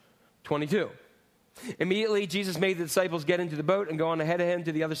verse 22. Immediately, Jesus made the disciples get into the boat and go on ahead of him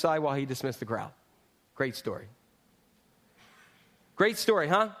to the other side while he dismissed the crowd. Great story. Great story,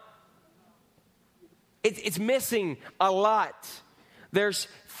 huh? It's missing a lot. There's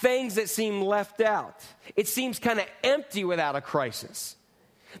things that seem left out. It seems kind of empty without a crisis.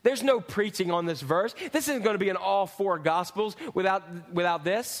 There's no preaching on this verse. This isn't going to be in all 4 Gospels without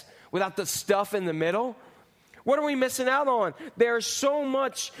this, without the stuff in the middle. What are we missing out on? There's so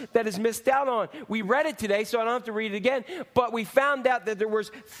much that is missed out on. We read it today, so I don't have to read it again, but we found out that there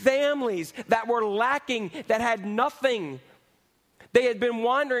was families that were lacking, that had nothing. They had been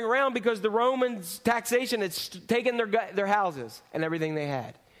wandering around because the Romans' taxation had taken their houses and everything they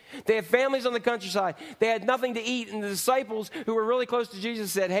had. They had families on the countryside. They had nothing to eat. And the disciples who were really close to Jesus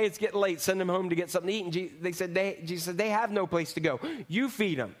said, hey, it's getting late. Send them home to get something to eat. And Jesus said, they have no place to go. You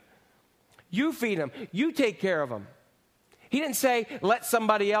feed them. You feed them. You take care of them. He didn't say, let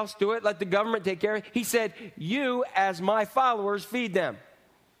somebody else do it. Let the government take care of it. He said, you as my followers feed them.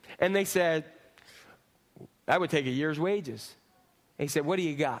 And they said, that would take a year's wages. And he said, what do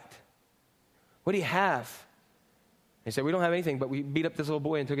you got? What do you have? They said, we don't have anything, but we beat up this little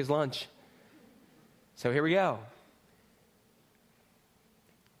boy and took his lunch. So here we go.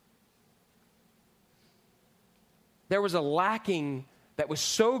 There was a lacking that was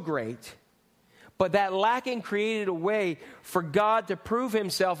so great, but that lacking created a way for God to prove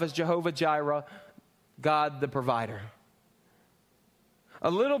himself as Jehovah Jireh, God the provider. A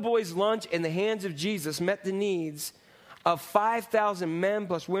little boy's lunch in the hands of Jesus met the needs of 5,000 men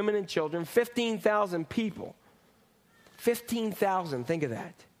plus women and children, 15,000 people. 15,000, think of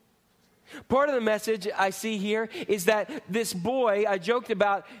that. Part of the message I see here is that this boy, I joked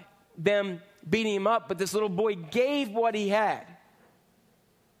about them beating him up, but this little boy gave what he had.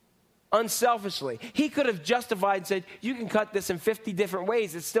 unselfishly. He could have justified and said, you can cut this in 50 different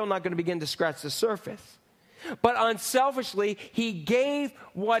ways. It's still not going to begin to scratch the surface. But unselfishly, he gave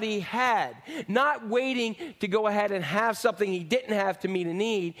what he had, not waiting to go ahead and have something he didn't have to meet a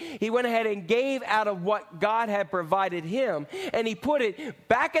need. He went ahead and gave out of what God had provided him, and he put it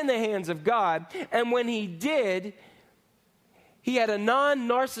back in the hands of God. And when he did, he had a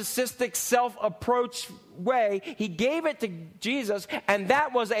non-narcissistic self-approach way. He gave it to Jesus, and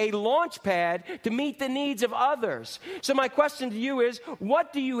that was a launch pad to meet the needs of others. So my question to you is,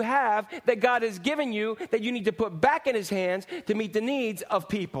 what do you have that God has given you that you need to put back in his hands to meet the needs of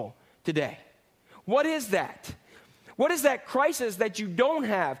people today? What is that? What is that crisis that you don't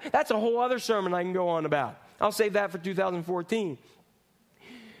have? That's a whole other sermon I can go on about. I'll save that for 2014.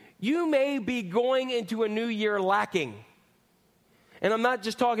 You may be going into a new year lacking. And I'm not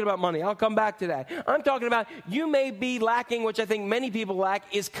just talking about money. I'll come back to that. I'm talking about you may be lacking, which I think many people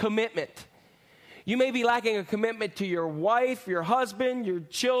lack, is commitment. You may be lacking a commitment to your wife, your husband, your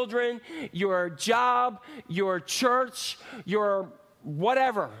children, your job, your church, your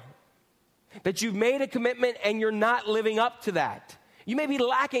whatever. That you've made a commitment and you're not living up to that. You may be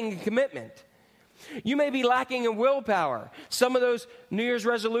lacking in commitment. You may be lacking in willpower. Some of those New Year's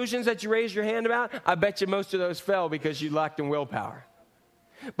resolutions that you raised your hand about, I bet you most of those fell because you lacked in willpower.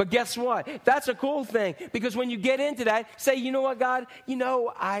 But guess what? That's a cool thing, because when you get into that, say, you know what, God? You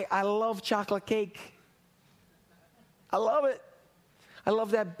know, I love chocolate cake. I love it. I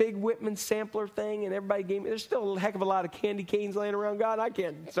love that big Whitman sampler thing, and everybody gave me. There's still a heck of a lot of candy canes laying around. God, I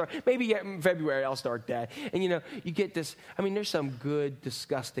can't start. Maybe in February I'll start that. And, you know, you get this. I mean, there's some good,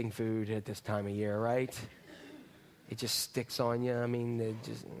 disgusting food at this time of year, right? It just sticks on you. I mean, it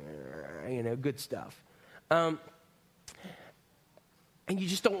just, you know, good stuff. And you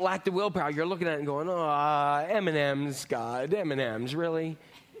just don't lack the willpower. You're looking at it and going, oh, M&M's, God, M&M's, really?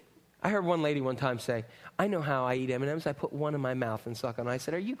 I heard one lady one time say, I know how I eat M&M's. I put one in my mouth and suck on it. I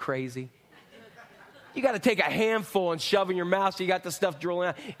said, are you crazy? You got to take a handful and shove in your mouth so you got the stuff drooling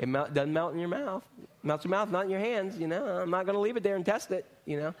out. It doesn't melt in your mouth. It melts in your mouth, not in your hands, you know. I'm not going to leave it there and test it,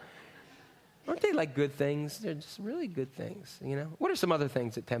 you know. Aren't they like good things? They're just really good things, you know. What are some other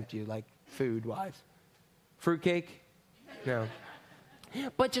things that tempt you, like food-wise? Fruitcake? No.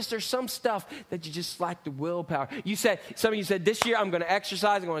 But just there's some stuff that you just lack the willpower. Some of you said, this year I'm going to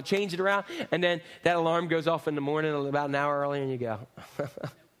exercise, I'm going to change it around, and then that alarm goes off in the morning about an hour early, and you go,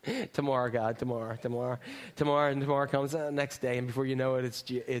 tomorrow, God, tomorrow. And tomorrow comes next day, and before you know it,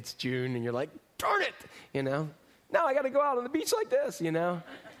 it's June, and you're like, darn it, you know. Now I got to go out on the beach like this, you know.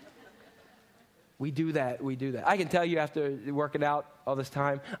 We do that. I can tell you after working out all this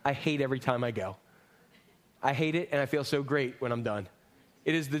time, I hate every time I go. I hate it, and I feel so great when I'm done.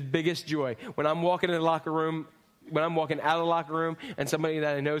 It is the biggest joy. When I'm walking in the locker room, when I'm walking out of the locker room, and somebody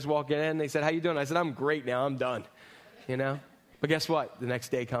that I know is walking in, they said, how you doing? I said, I'm great now. I'm done. You know? But guess what? The next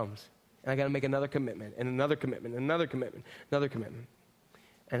day comes. And I got to make another commitment, and another commitment, and another commitment, another commitment,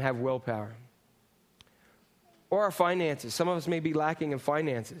 and have willpower. Or our finances. Some of us may be lacking in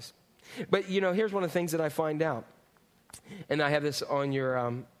finances. But, you know, here's one of the things that I find out. And I have this on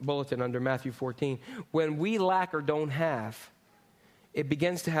your bulletin under Matthew 14. When we lack or don't have, it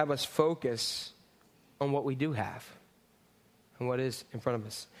begins to have us focus on what we do have and what is in front of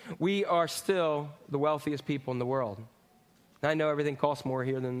us. We are still the wealthiest people in the world. Now, I know everything costs more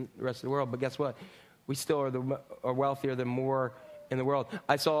here than the rest of the world, but guess what? We still are wealthier than more in the world.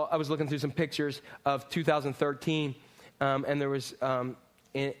 I was looking through some pictures of 2013, and there was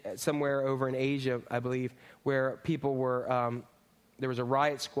somewhere over in Asia, I believe, where people were... there was a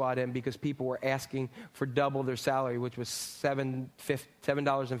riot squad in because people were asking for double their salary, which was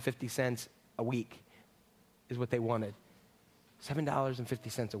 $7.50 a week is what they wanted.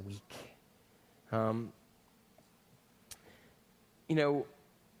 $7.50 a week. You know,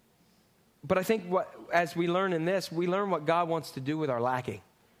 but I think as we learn in this, we learn what God wants to do with our lacking,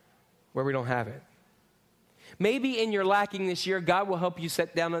 where we don't have it. Maybe in your lacking this year, God will help you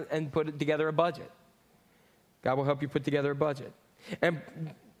sit down and put together a budget. God will help you put together a budget. And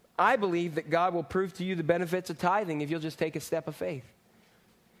I believe that God will prove to you the benefits of tithing if you'll just take a step of faith.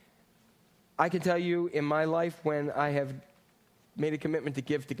 I can tell you in my life when I have made a commitment to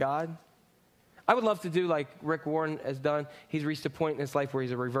give to God, I would love to do like Rick Warren has done. He's reached a point in his life where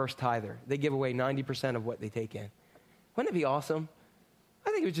he's a reverse tither. They give away 90% of what they take in. Wouldn't it be awesome?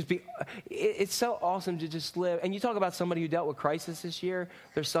 I think it would just be, it's so awesome to just live. And you talk about somebody who dealt with crisis this year.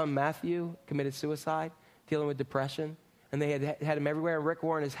 Their son Matthew committed suicide, dealing with depression. And they had him everywhere. And Rick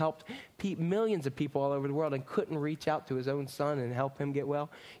Warren has helped millions of people all over the world and couldn't reach out to his own son and help him get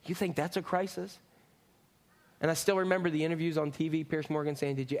well. You think that's a crisis? And I still remember the interviews on TV, Pierce Morgan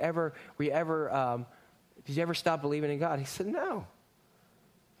saying, did you ever stop believing in God? He said, no.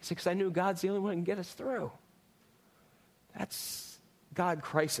 He said, because I knew God's the only one who can get us through. That's God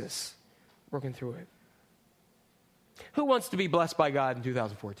crisis, working through it. Who wants to be blessed by God in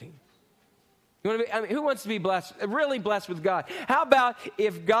 2014? Who wants to be blessed, really blessed with God? How about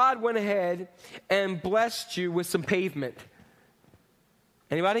if God went ahead and blessed you with some pavement?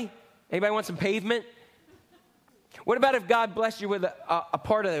 Anybody? Anybody want some pavement? What about if God blessed you with a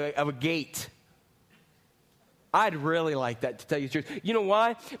part of a gate? I'd really like that, to tell you the truth. You know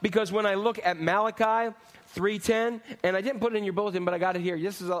why? Because when I look at Malachi 3:10, and I didn't put it in your bulletin, but I got it here.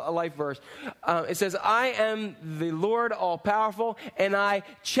 This is a life verse. It says, I am the Lord all-powerful, and I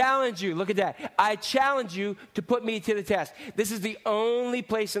challenge you. Look at that. I challenge you to put me to the test. This is the only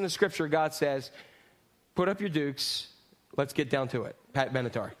place in the Scripture God says, put up your dukes. Let's get down to it. Pat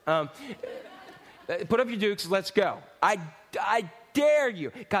Benatar. Put up your dukes. Let's go. I dare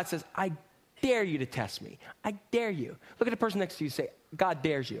you. God says, I dare you to test me. I dare you. Look at the person next to you and say, God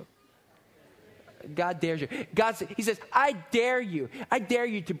dares you. God dares you. He says, I dare you. I dare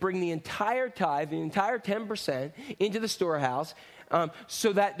you to bring the entire tithe, the entire 10% into the storehouse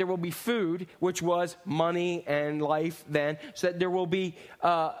so that there will be food, which was money and life then, so that there will be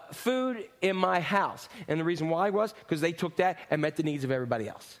food in my house. And the reason why was because they took that and met the needs of everybody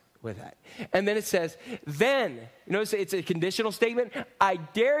else with that. And then it says, then, you notice it's a conditional statement. I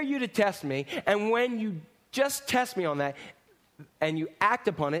dare you to test me. And when you just test me on that and you act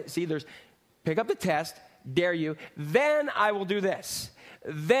upon it, see, there's pick up the test, dare you, then I will do this.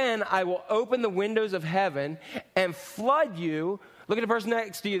 Then I will open the windows of heaven and flood you. Look at the person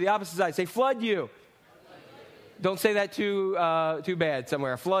next to you, the opposite side. Say, flood you. Don't say that too bad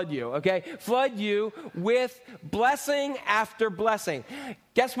somewhere. Flood you, okay? Flood you with blessing after blessing.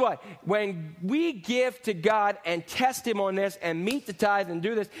 Guess what? When we give to God and test him on this and meet the tithe and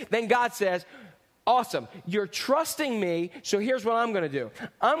do this, then God says, awesome. You're trusting me, so here's what I'm going to do.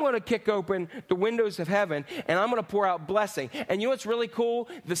 I'm going to kick open the windows of heaven, and I'm going to pour out blessing. And you know what's really cool?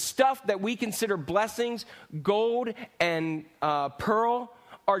 The stuff that we consider blessings, gold and pearl,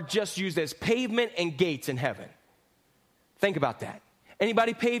 are just used as pavement and gates in heaven. Think about that.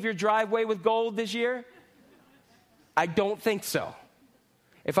 Anybody pave your driveway with gold this year? I don't think so.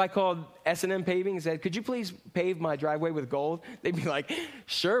 If I called S&M Paving and said, could you please pave my driveway with gold? They'd be like,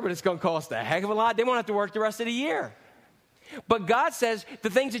 sure, but it's going to cost a heck of a lot. They won't have to work the rest of the year. But God says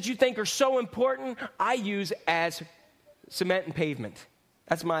the things that you think are so important, I use as cement and pavement.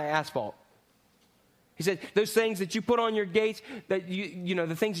 That's my asphalt. He said, those things that you put on your gates, that you know,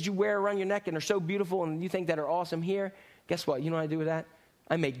 the things that you wear around your neck and are so beautiful and you think that are awesome here, guess what? You know what I do with that?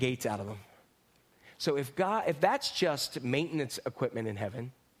 I make gates out of them. So if that's just maintenance equipment in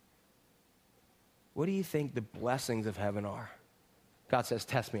heaven, what do you think the blessings of heaven are? God says,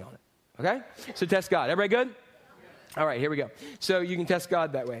 test me on it. Okay? So test God. Everybody good? All right, here we go. So you can test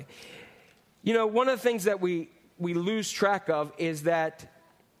God that way. You know, one of the things that we lose track of is that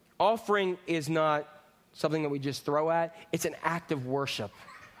offering is not something that we just throw at. It's an act of worship,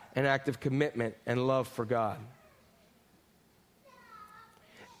 an act of commitment and love for God.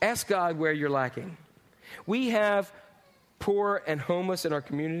 Ask God where you're lacking. We have poor and homeless in our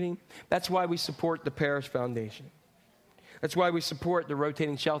community. That's why we support the Parish Foundation. That's why we support the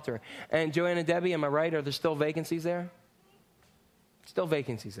rotating shelter. And Joanne and Debbie, am I right? Are there still vacancies there? Still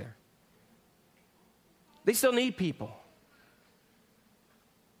vacancies there. They still need people.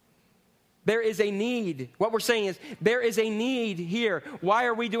 There is a need. What we're saying is there is a need here. Why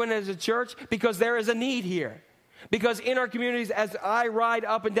are we doing it as a church? Because there is a need here. Because in our communities, as I ride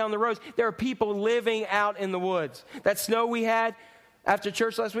up and down the roads, there are people living out in the woods. That snow we had after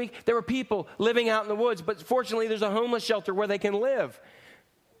church last week, there were people living out in the woods. But fortunately, there's a homeless shelter where they can live.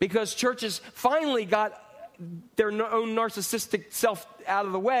 Because churches finally got their own narcissistic self out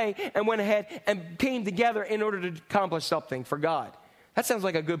of the way and went ahead and came together in order to accomplish something for God. That sounds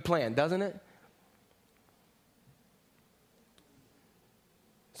like a good plan, doesn't it?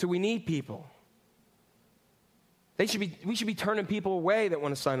 So we need people. We should be turning people away that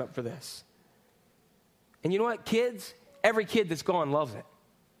want to sign up for this. And you know what? Kids, every kid that's gone loves it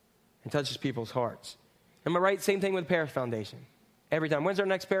and touches people's hearts. Am I right? Same thing with the Parish Foundation. Every time. When's our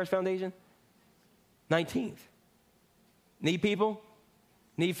next Parish Foundation? 19th. Need people?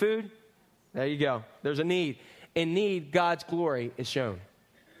 Need food? There you go. There's a need. In need, God's glory is shown.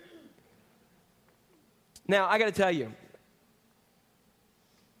 Now, I got to tell you,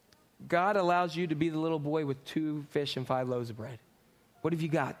 God allows you to be the little boy with 2 fish and 5 loaves of bread. What have you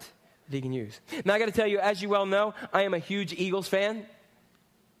got that he can use? Now, I got to tell you, as you well know, I am a huge Eagles fan.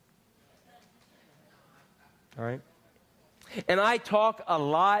 all right? And I talk a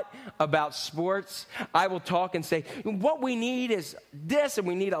lot about sports. I will talk and say, what we need is this, and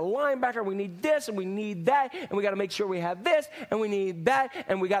we need a linebacker, we need this, and we need that, and we got to make sure we have this, and we need that,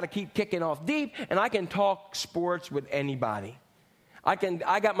 and we got to keep kicking off deep. And I can talk sports with anybody. I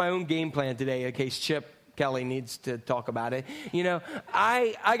got my own game plan today in case Chip Kelly needs to talk about it. You know,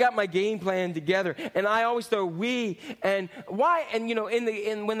 I got my game plan together, and I always throw we and why. And you know,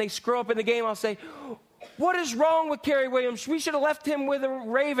 when they screw up in the game, I'll say, what is wrong with Kerry Williams? We should have left him with the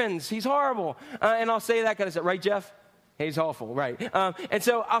Ravens. He's horrible. And I'll say that kind of stuff. Right, Jeff? He's awful, right. And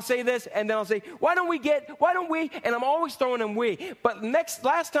so I'll say this, and then I'll say, why don't we? And I'm always throwing in we. But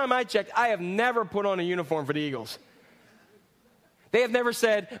last time I checked, I have never put on a uniform for the Eagles. They have never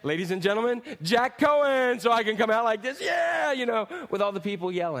said, ladies and gentlemen, Jack Cohen, so I can come out like this, yeah, you know, with all the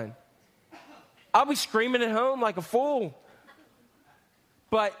people yelling. I'll be screaming at home like a fool.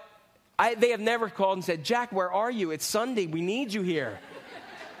 But they have never called and said, Jack, where are you? It's Sunday. We need you here.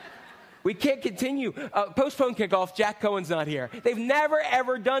 We can't continue. Postpone kickoff. Jack Cohen's not here. They've never,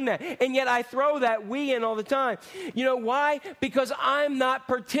 ever done that. And yet I throw that we in all the time. You know why? Because I'm not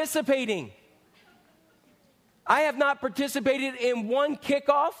participating. I have not participated in one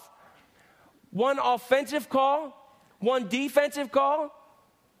kickoff, one offensive call, one defensive call,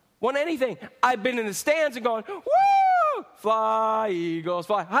 one anything. I've been in the stands and gone, woo! Fly, Eagles,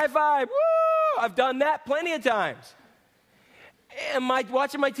 fly. High five, woo! I've done that plenty of times. And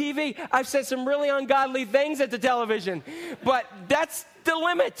watching my TV, I've said some really ungodly things at the television. But that's the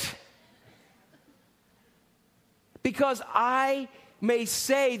limit. Because I may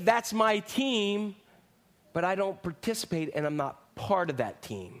say that's my team, but I don't participate and I'm not part of that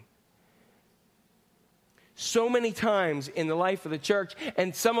team. So many times in the life of the church,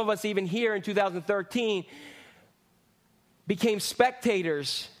 and some of us even here in 2013, became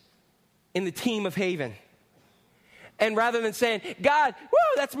spectators in the team of Haven. And rather than saying, God, woo,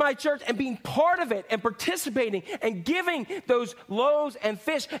 that's my church, and being part of it and participating and giving those loaves and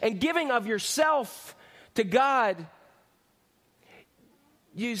fish and giving of yourself to God,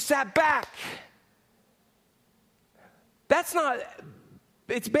 you sat back.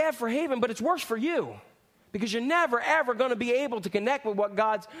 It's bad for Haven, but it's worse for you. Because you're never, ever going to be able to connect with what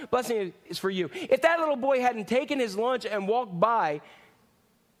God's blessing is for you. If that little boy hadn't taken his lunch and walked by,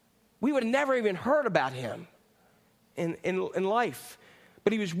 we would have never even heard about him in life.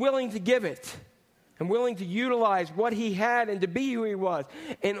 But he was willing to give it and willing to utilize what he had and to be who he was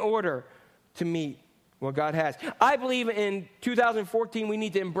in order to meet what God has. I believe in 2014 we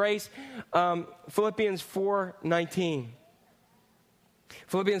need to embrace Philippians 4:19.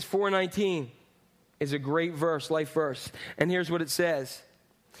 Philippians 4:19 is a great verse, life verse. And here's what it says.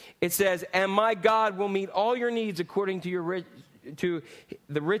 It says, and my God will meet all your needs according to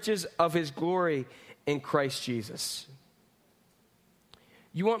the riches of his glory in Christ Jesus.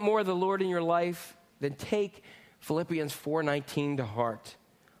 You want more of the Lord in your life? Then take Philippians 4:19 to heart.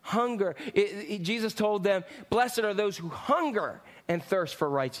 Hunger. Jesus told them, blessed are those who hunger and thirst for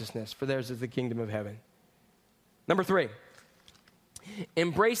righteousness, for theirs is the kingdom of heaven. Number 3.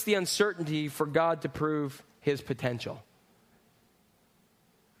 Embrace the uncertainty for God to prove his potential.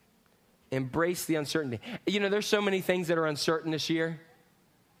 Embrace the uncertainty. You know, there's so many things that are uncertain this year.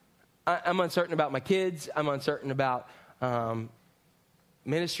 I'm uncertain about my kids. I'm uncertain about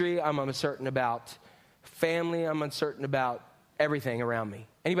ministry. I'm uncertain about family. I'm uncertain about everything around me.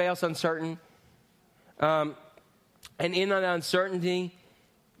 Anybody else uncertain? And in that uncertainty,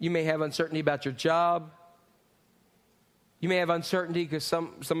 you may have uncertainty about your job. You may have uncertainty because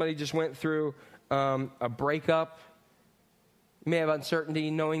somebody just went through a breakup. You may have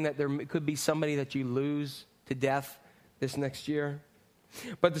uncertainty knowing that there could be somebody that you lose to death this next year.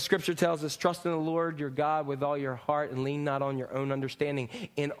 But the scripture tells us, trust in the Lord your God with all your heart and lean not on your own understanding.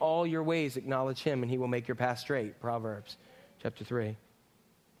 In all your ways acknowledge him and he will make your path straight. Proverbs chapter 3.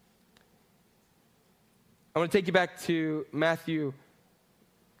 I want to take you back to Matthew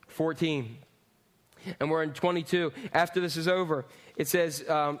 14. And we're in 22. After this is over, it says,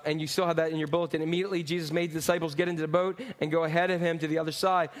 and you still have that in your bulletin, immediately Jesus made the disciples get into the boat and go ahead of him to the other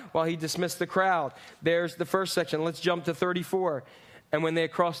side while he dismissed the crowd. There's the first section. Let's jump to 34. And when they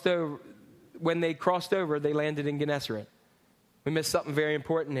crossed over, they landed in Gennesaret. We missed something very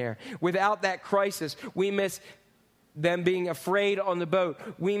important there. Without that crisis, we miss them being afraid on the boat.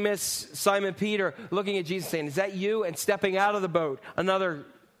 We miss Simon Peter looking at Jesus saying, is that you? And stepping out of the boat. Another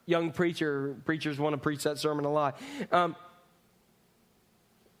young preachers want to preach that sermon a lot.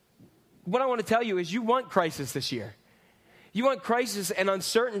 What I want to tell you is you want crisis this year. You want crisis and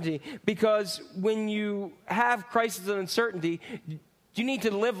uncertainty because when you have crisis and uncertainty, You need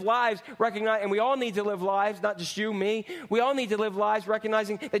to live lives, recognize, and we all need to live lives, not just you, me. We all need to live lives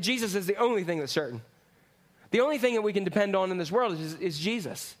recognizing that Jesus is the only thing that's certain. The only thing that we can depend on in this world is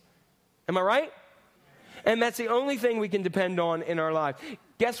Jesus. Am I right? And that's the only thing we can depend on in our life.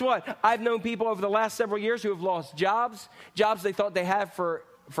 Guess what? I've known people over the last several years who have lost jobs they thought they had for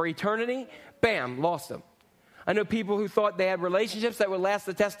eternity. Bam, lost them. I know people who thought they had relationships that would last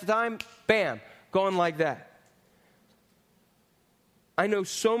the test of time. Bam, gone like that. I know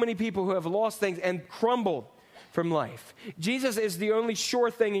so many people who have lost things and crumbled from life. Jesus is the only sure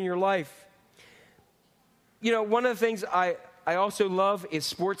thing in your life. You know, one of the things I also love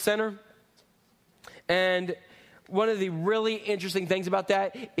is SportsCenter. And one of the really interesting things about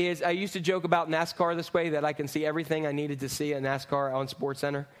that is I used to joke about NASCAR this way, that I can see everything I needed to see at NASCAR on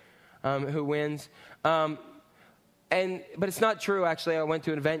SportsCenter, who wins. But it's not true, actually. I went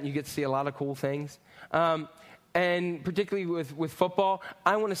to an event and you get to see a lot of cool things. And particularly with football,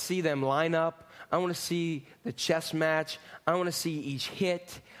 I want to see them line up. I want to see the chess match. I want to see each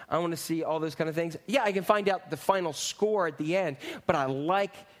hit. I want to see all those kind of things. Yeah, I can find out the final score at the end, but I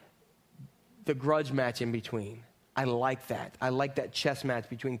like the grudge match in between. I like that. I like that chess match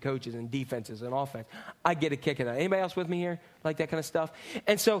between coaches and defenses and offense. I get a kick out of that. Anybody else with me here? Like that kind of stuff?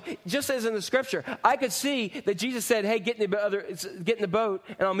 And so, just as in the scripture, I could see that Jesus said, hey, get in the boat,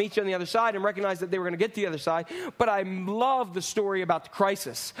 and I'll meet you on the other side, and recognize that they were going to get to the other side. But I love the story about the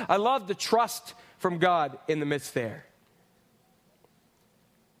crisis. I love the trust from God in the midst there.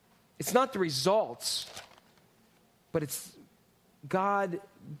 It's not the results, but it's God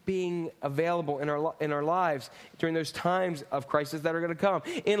being available in our lives during those times of crisis that are going to come.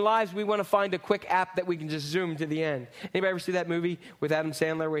 In lives, we want to find a quick app that we can just zoom to the end. Anybody ever see that movie with Adam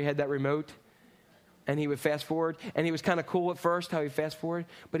Sandler where he had that remote and he would fast forward? And he was kind of cool at first how he fast forwarded,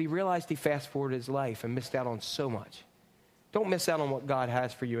 but he realized he fast forwarded his life and missed out on so much. Don't miss out on what God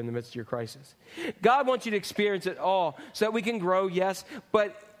has for you in the midst of your crisis. God wants you to experience it all so that we can grow, yes,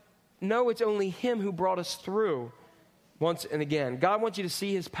 but no, it's only Him who brought us through once and again. God wants you to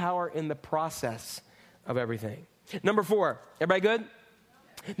see His power in the process of everything. Number 4, everybody good?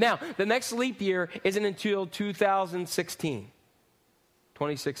 Now, the next leap year isn't until 2016.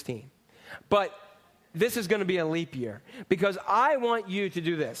 But this is going to be a leap year because I want you to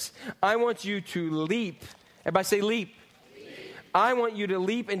do this. I want you to leap. Everybody say leap. I want you to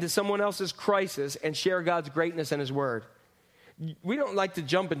leap into someone else's crisis and share God's greatness and His word. We don't like to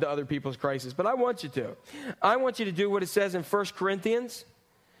jump into other people's crisis, but I want you to. I want you to do what it says in 1 Corinthians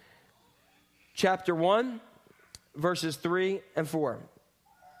chapter 1, verses 3 and 4.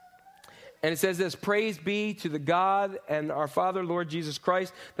 And it says this, praise be to the God and our Father, Lord Jesus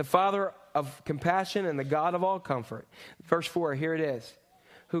Christ, the Father of compassion and the God of all comfort. Verse 4, here it is.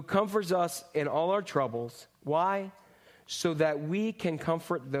 Who comforts us in all our troubles. Why? So that we can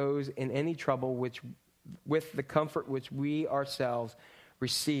comfort those in any trouble with the comfort which we ourselves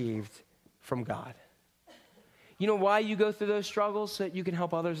received from God. You know why you go through those struggles? So that you can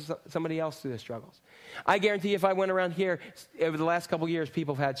help somebody else through those struggles. I guarantee you if I went around here, over the last couple of years,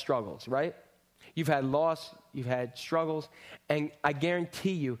 people have had struggles, right? You've had loss, you've had struggles, and I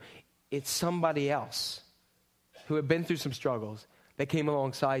guarantee you it's somebody else who had been through some struggles that came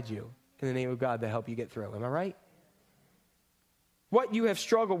alongside you in the name of God to help you get through. Am I right? What you have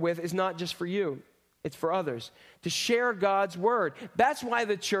struggled with is not just for you. It's for others. To share God's word. That's why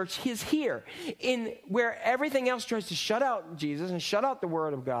the church is here. In where everything else tries to shut out Jesus and shut out the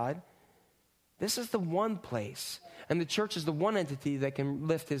word of God, this is the one place. And the church is the one entity that can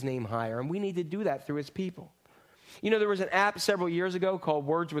lift His name higher. And we need to do that through His people. You know, there was an app several years ago called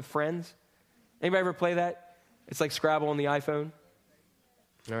Words with Friends. Anybody ever play that? It's like Scrabble on the iPhone.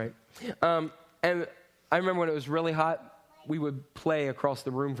 All right. And I remember when it was really hot, we would play across the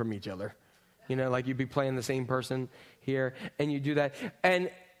room from each other. You know, like you'd be playing the same person here, and you do that. And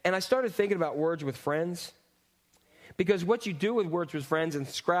I started thinking about Words with Friends, because what you do with Words with Friends and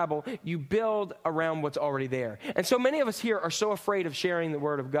Scrabble, you build around what's already there. And so many of us here are so afraid of sharing the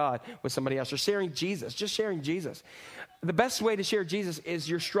Word of God with somebody else, or sharing Jesus, just sharing Jesus. The best way to share Jesus is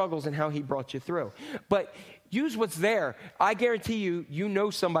your struggles and how He brought you through. But use what's there. I guarantee you know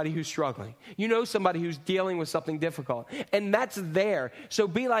somebody who's struggling. You know somebody who's dealing with something difficult. And that's there. So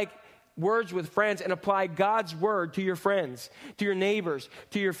be like Words with Friends and apply God's word to your friends, to your neighbors,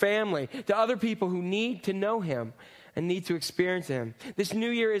 to your family, to other people who need to know Him and need to experience Him. This new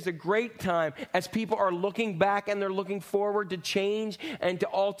year is a great time as people are looking back and they're looking forward to change and to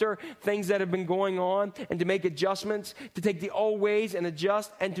alter things that have been going on and to make adjustments, to take the old ways and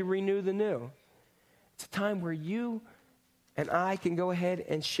adjust and to renew the new. It's a time where you and I can go ahead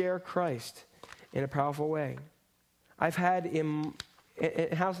and share Christ in a powerful way. I've had in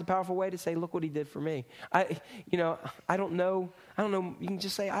And how's the powerful way to say, look what he did for me? I don't know. You can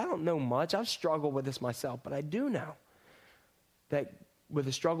just say, I don't know much. I've struggled with this myself, but I do know that with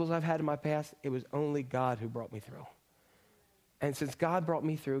the struggles I've had in my past, it was only God who brought me through. And since God brought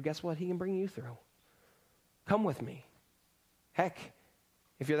me through, guess what? He can bring you through. Come with me. Heck,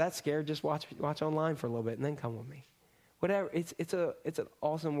 if you're that scared, just watch online for a little bit and then come with me. Whatever. It's an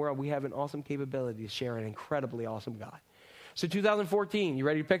awesome world. We have an awesome capability to share an incredibly awesome God. So 2014, you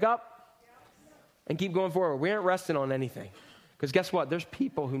ready to pick up? And keep going forward. We aren't resting on anything. Because guess what? There's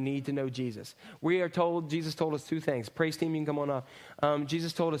people who need to know Jesus. Jesus told us two things. Praise team, you can come on up.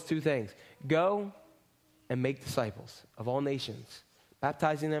 Jesus told us two things. Go and make disciples of all nations,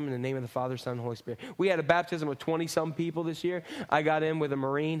 baptizing them in the name of the Father, Son, and Holy Spirit. We had a baptism of 20-some people this year. I got in with a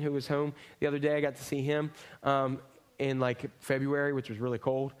Marine who was home the other day. I got to see him in like February, which was really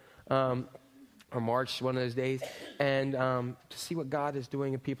cold, or March, one of those days, and to see what God is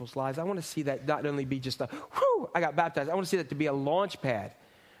doing in people's lives. I want to see that not only be just I got baptized. I want to see that to be a launch pad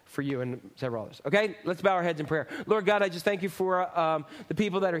for you and several others. Okay, let's bow our heads in prayer. Lord God, I just thank you for the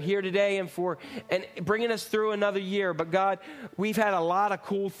people that are here today and bringing us through another year. But God, we've had a lot of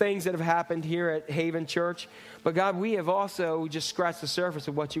cool things that have happened here at Haven Church. But God, we have also just scratched the surface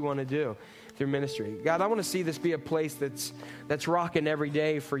of what you want to do through ministry. God, I want to see this be a place that's rocking every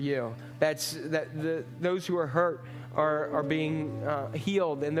day for you. Those who are hurt are being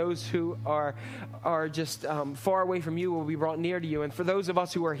healed, and those who are just far away from you will be brought near to you. And for those of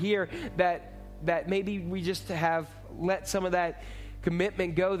us who are here that maybe we just have let some of that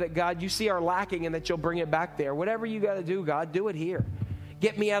commitment go, that God, you see our lacking and that you'll bring it back there. Whatever you got to do, God, do it here.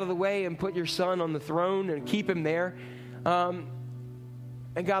 Get me out of the way and put your son on the throne and keep him there.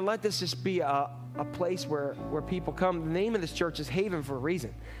 And God, let this just be a place where people come. The name of this church is Haven for a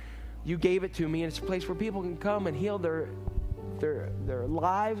reason. You gave it to me, and it's a place where people can come and heal their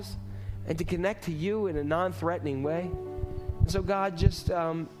lives and to connect to you in a non-threatening way. And so, God, just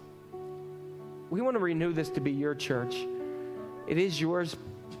we want to renew this to be your church. It is yours,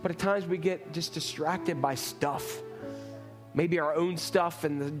 but at times we get just distracted by stuff. Maybe our own stuff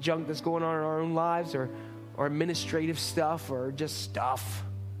and the junk that's going on in our own lives, or administrative stuff, or just stuff.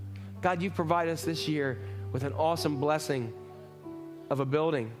 God, you've provided us this year with an awesome blessing of a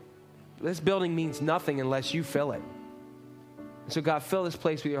building. This building means nothing unless you fill it. So God, fill this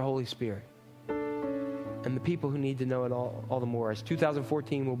place with your Holy Spirit and the people who need to know it all the more. As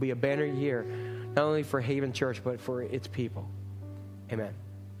 2014 will be a banner year, not only for Haven Church, but for its people. Amen.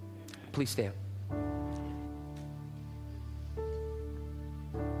 Please stand.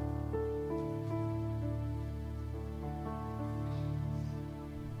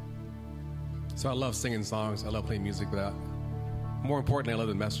 So I love singing songs. I love playing music, but more importantly, I love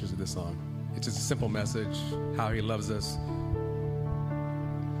the message of this song. It's just a simple message, how he loves us.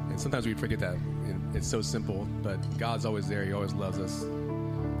 And sometimes we forget that. It's so simple, but God's always there. He always loves us.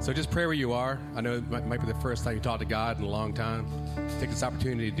 So just pray where you are. I know it might be the first time you talk to God in a long time. Take this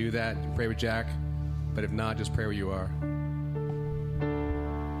opportunity to do that. Pray with Jack. But if not, just pray where you are.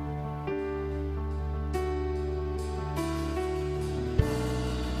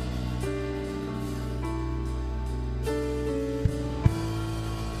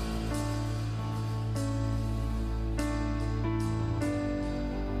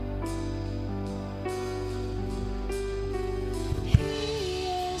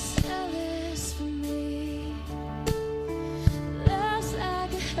 Love's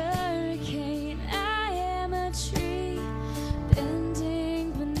like a hurricane. I am a tree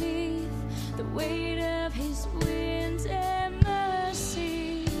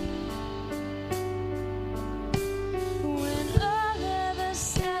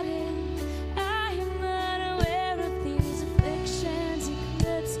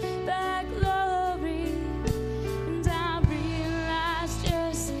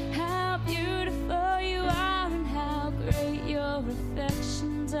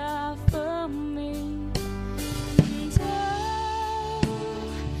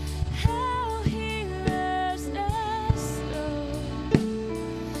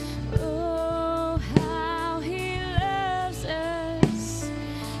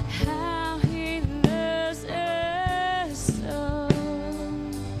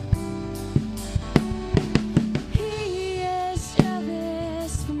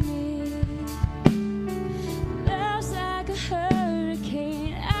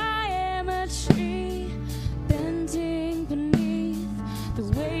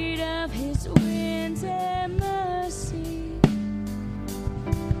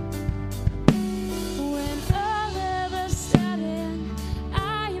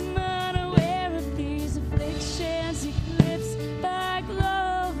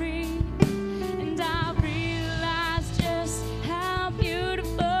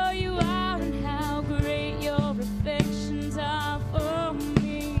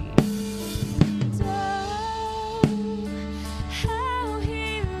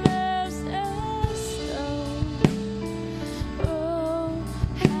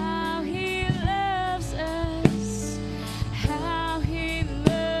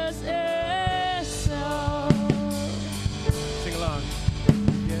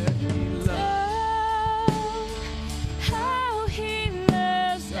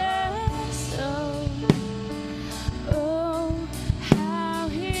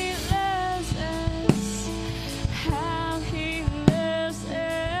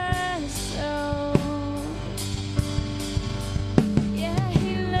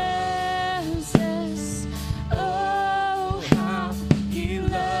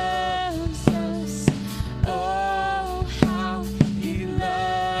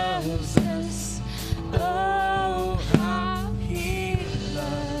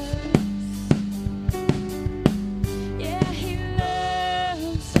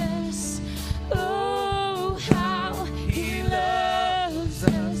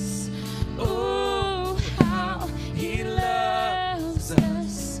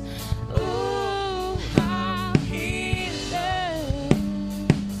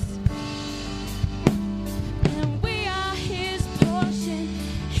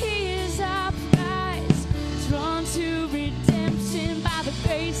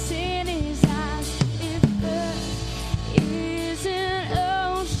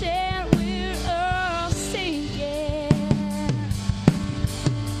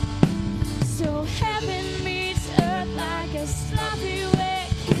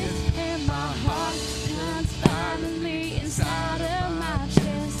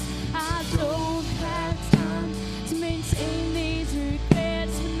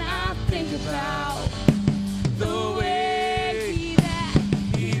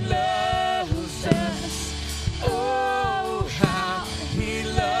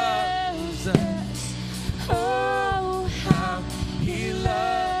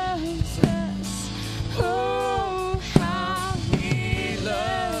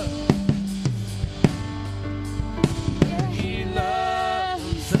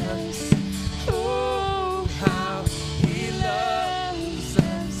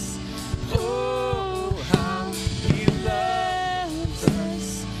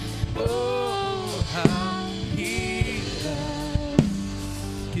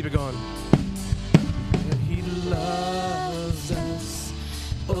keep it going. He loves us.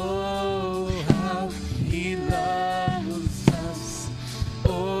 Oh, how he loves us.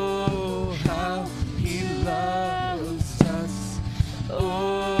 Oh, how he loves us.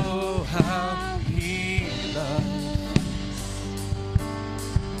 Oh, how he loves.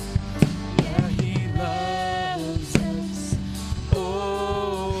 Yeah, he loves us.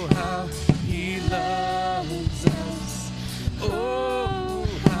 Oh, how he loves us. Oh,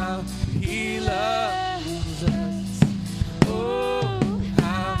 how he loves us. Oh,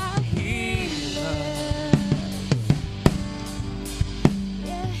 how he loves.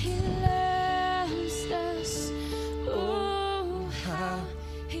 Yeah, he loves us. Oh, how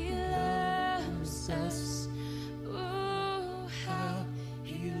he loves us. Oh, how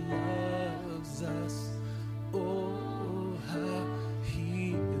He loves us. Oh, how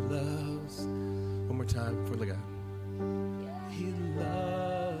he loves. One more time before we look at it. He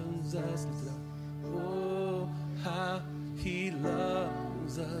loves us. Lift it up. Oh, how he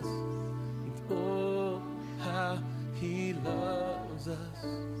loves us. Oh, how he loves us.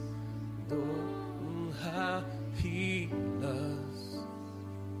 Oh, how he loves.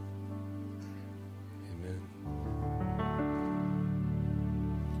 Amen.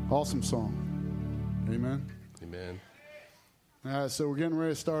 Awesome song. Amen. Amen. All right, so we're getting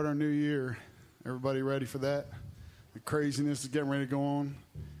ready to start our new year. Everybody ready for that? The craziness is getting ready to go on.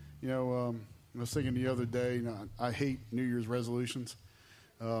 You know, I was thinking the other day, you know, I hate New Year's resolutions.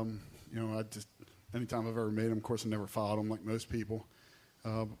 You know, I just, anytime I've ever made them, of course, I never followed them like most people.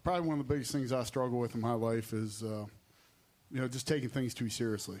 But probably one of the biggest things I struggle with in my life is, you know, just taking things too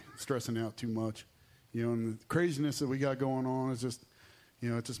seriously, stressing out too much. You know, and the craziness that we got going on is just, you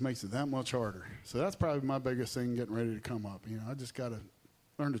know, it just makes it that much harder. So that's probably my biggest thing getting ready to come up. You know, I just got to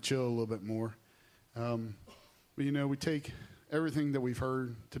learn to chill a little bit more. But, you know, we take everything that we've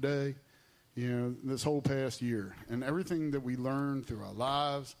heard today, you know, this whole past year, and everything that we learned through our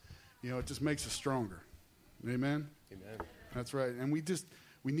lives, you know, it just makes us stronger. Amen? Amen. That's right. And we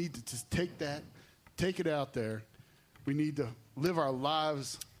need to just take it out there. We need to live our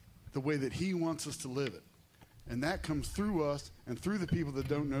lives the way that he wants us to live it. And that comes through us and through the people that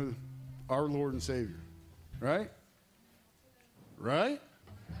don't know our Lord and Savior. Right? Right?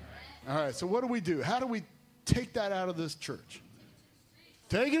 All right, so what do? How do we take that out of this church?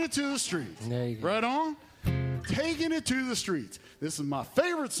 Taking it to the streets. There you go. Right on? Taking it to the streets. This is my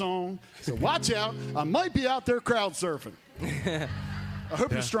favorite song, so watch out. I might be out there crowd surfing. I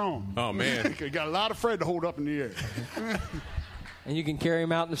hope you're strong. Oh, man. You got a lot of Fred to hold up in the air. And you can carry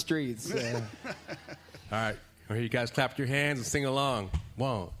him out in the streets. All right. All right, you guys clap your hands and sing along.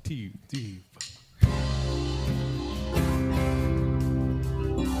 1, 2, 3.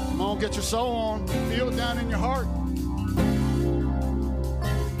 Come on, get your soul on. Feel it down in your heart.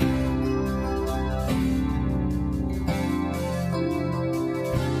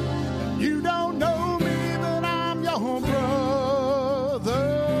 You don't know me, but I'm your brother.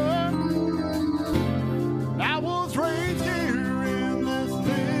 I was raised here in this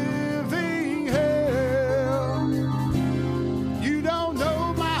living hell. You don't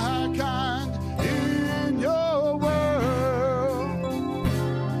know my kind in your world.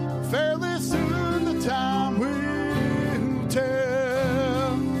 Fairly soon the time will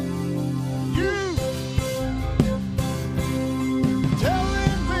tell. You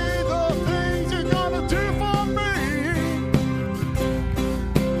telling me the things you're gonna do for me.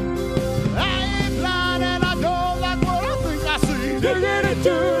 I ain't blind and I don't like what I think I see. Taking it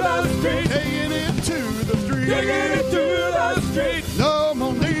to the street. Taking it to the street. Taking it to the street. No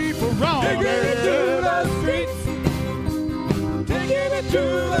more need for wrong. Taking it to the streets. Taking it to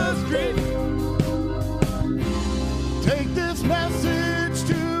the streets. Take this message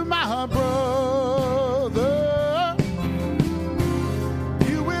to my brother.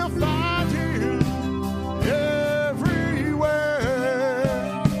 You will find him everywhere.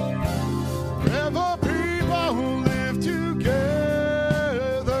 Wherever people live together.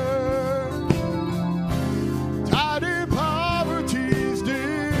 Tied in poverty's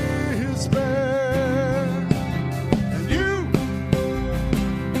despair. And you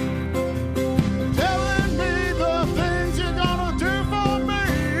telling me the things you're gonna do for me.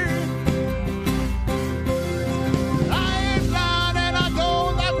 I ain't blind and I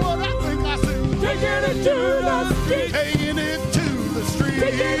don't like what I think I see. Taking it to the street. Taking it to the street.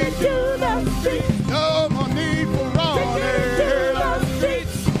 Taking it to the street. No more need for wrong. Taking it to the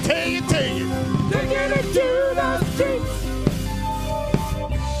streets. Take it, take it. Taking it to the streets.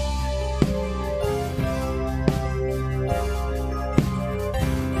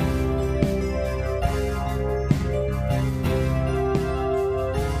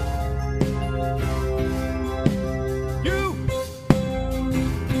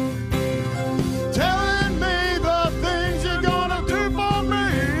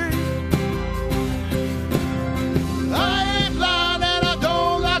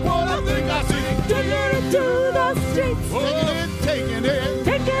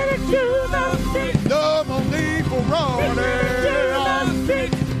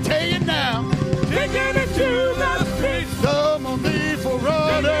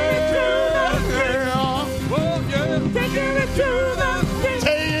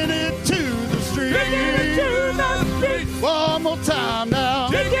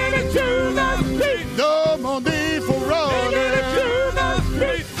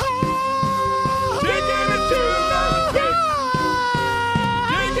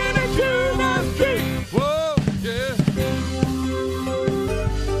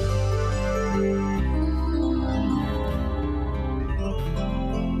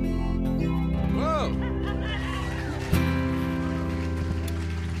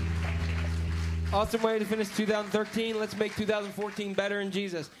 Awesome way to finish 2013. Let's make 2014 better in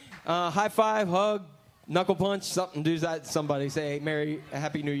Jesus. High five, hug, knuckle punch, something. Do that. Somebody say, "Merry,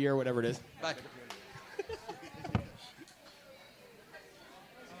 Happy New Year," whatever it is. Bye.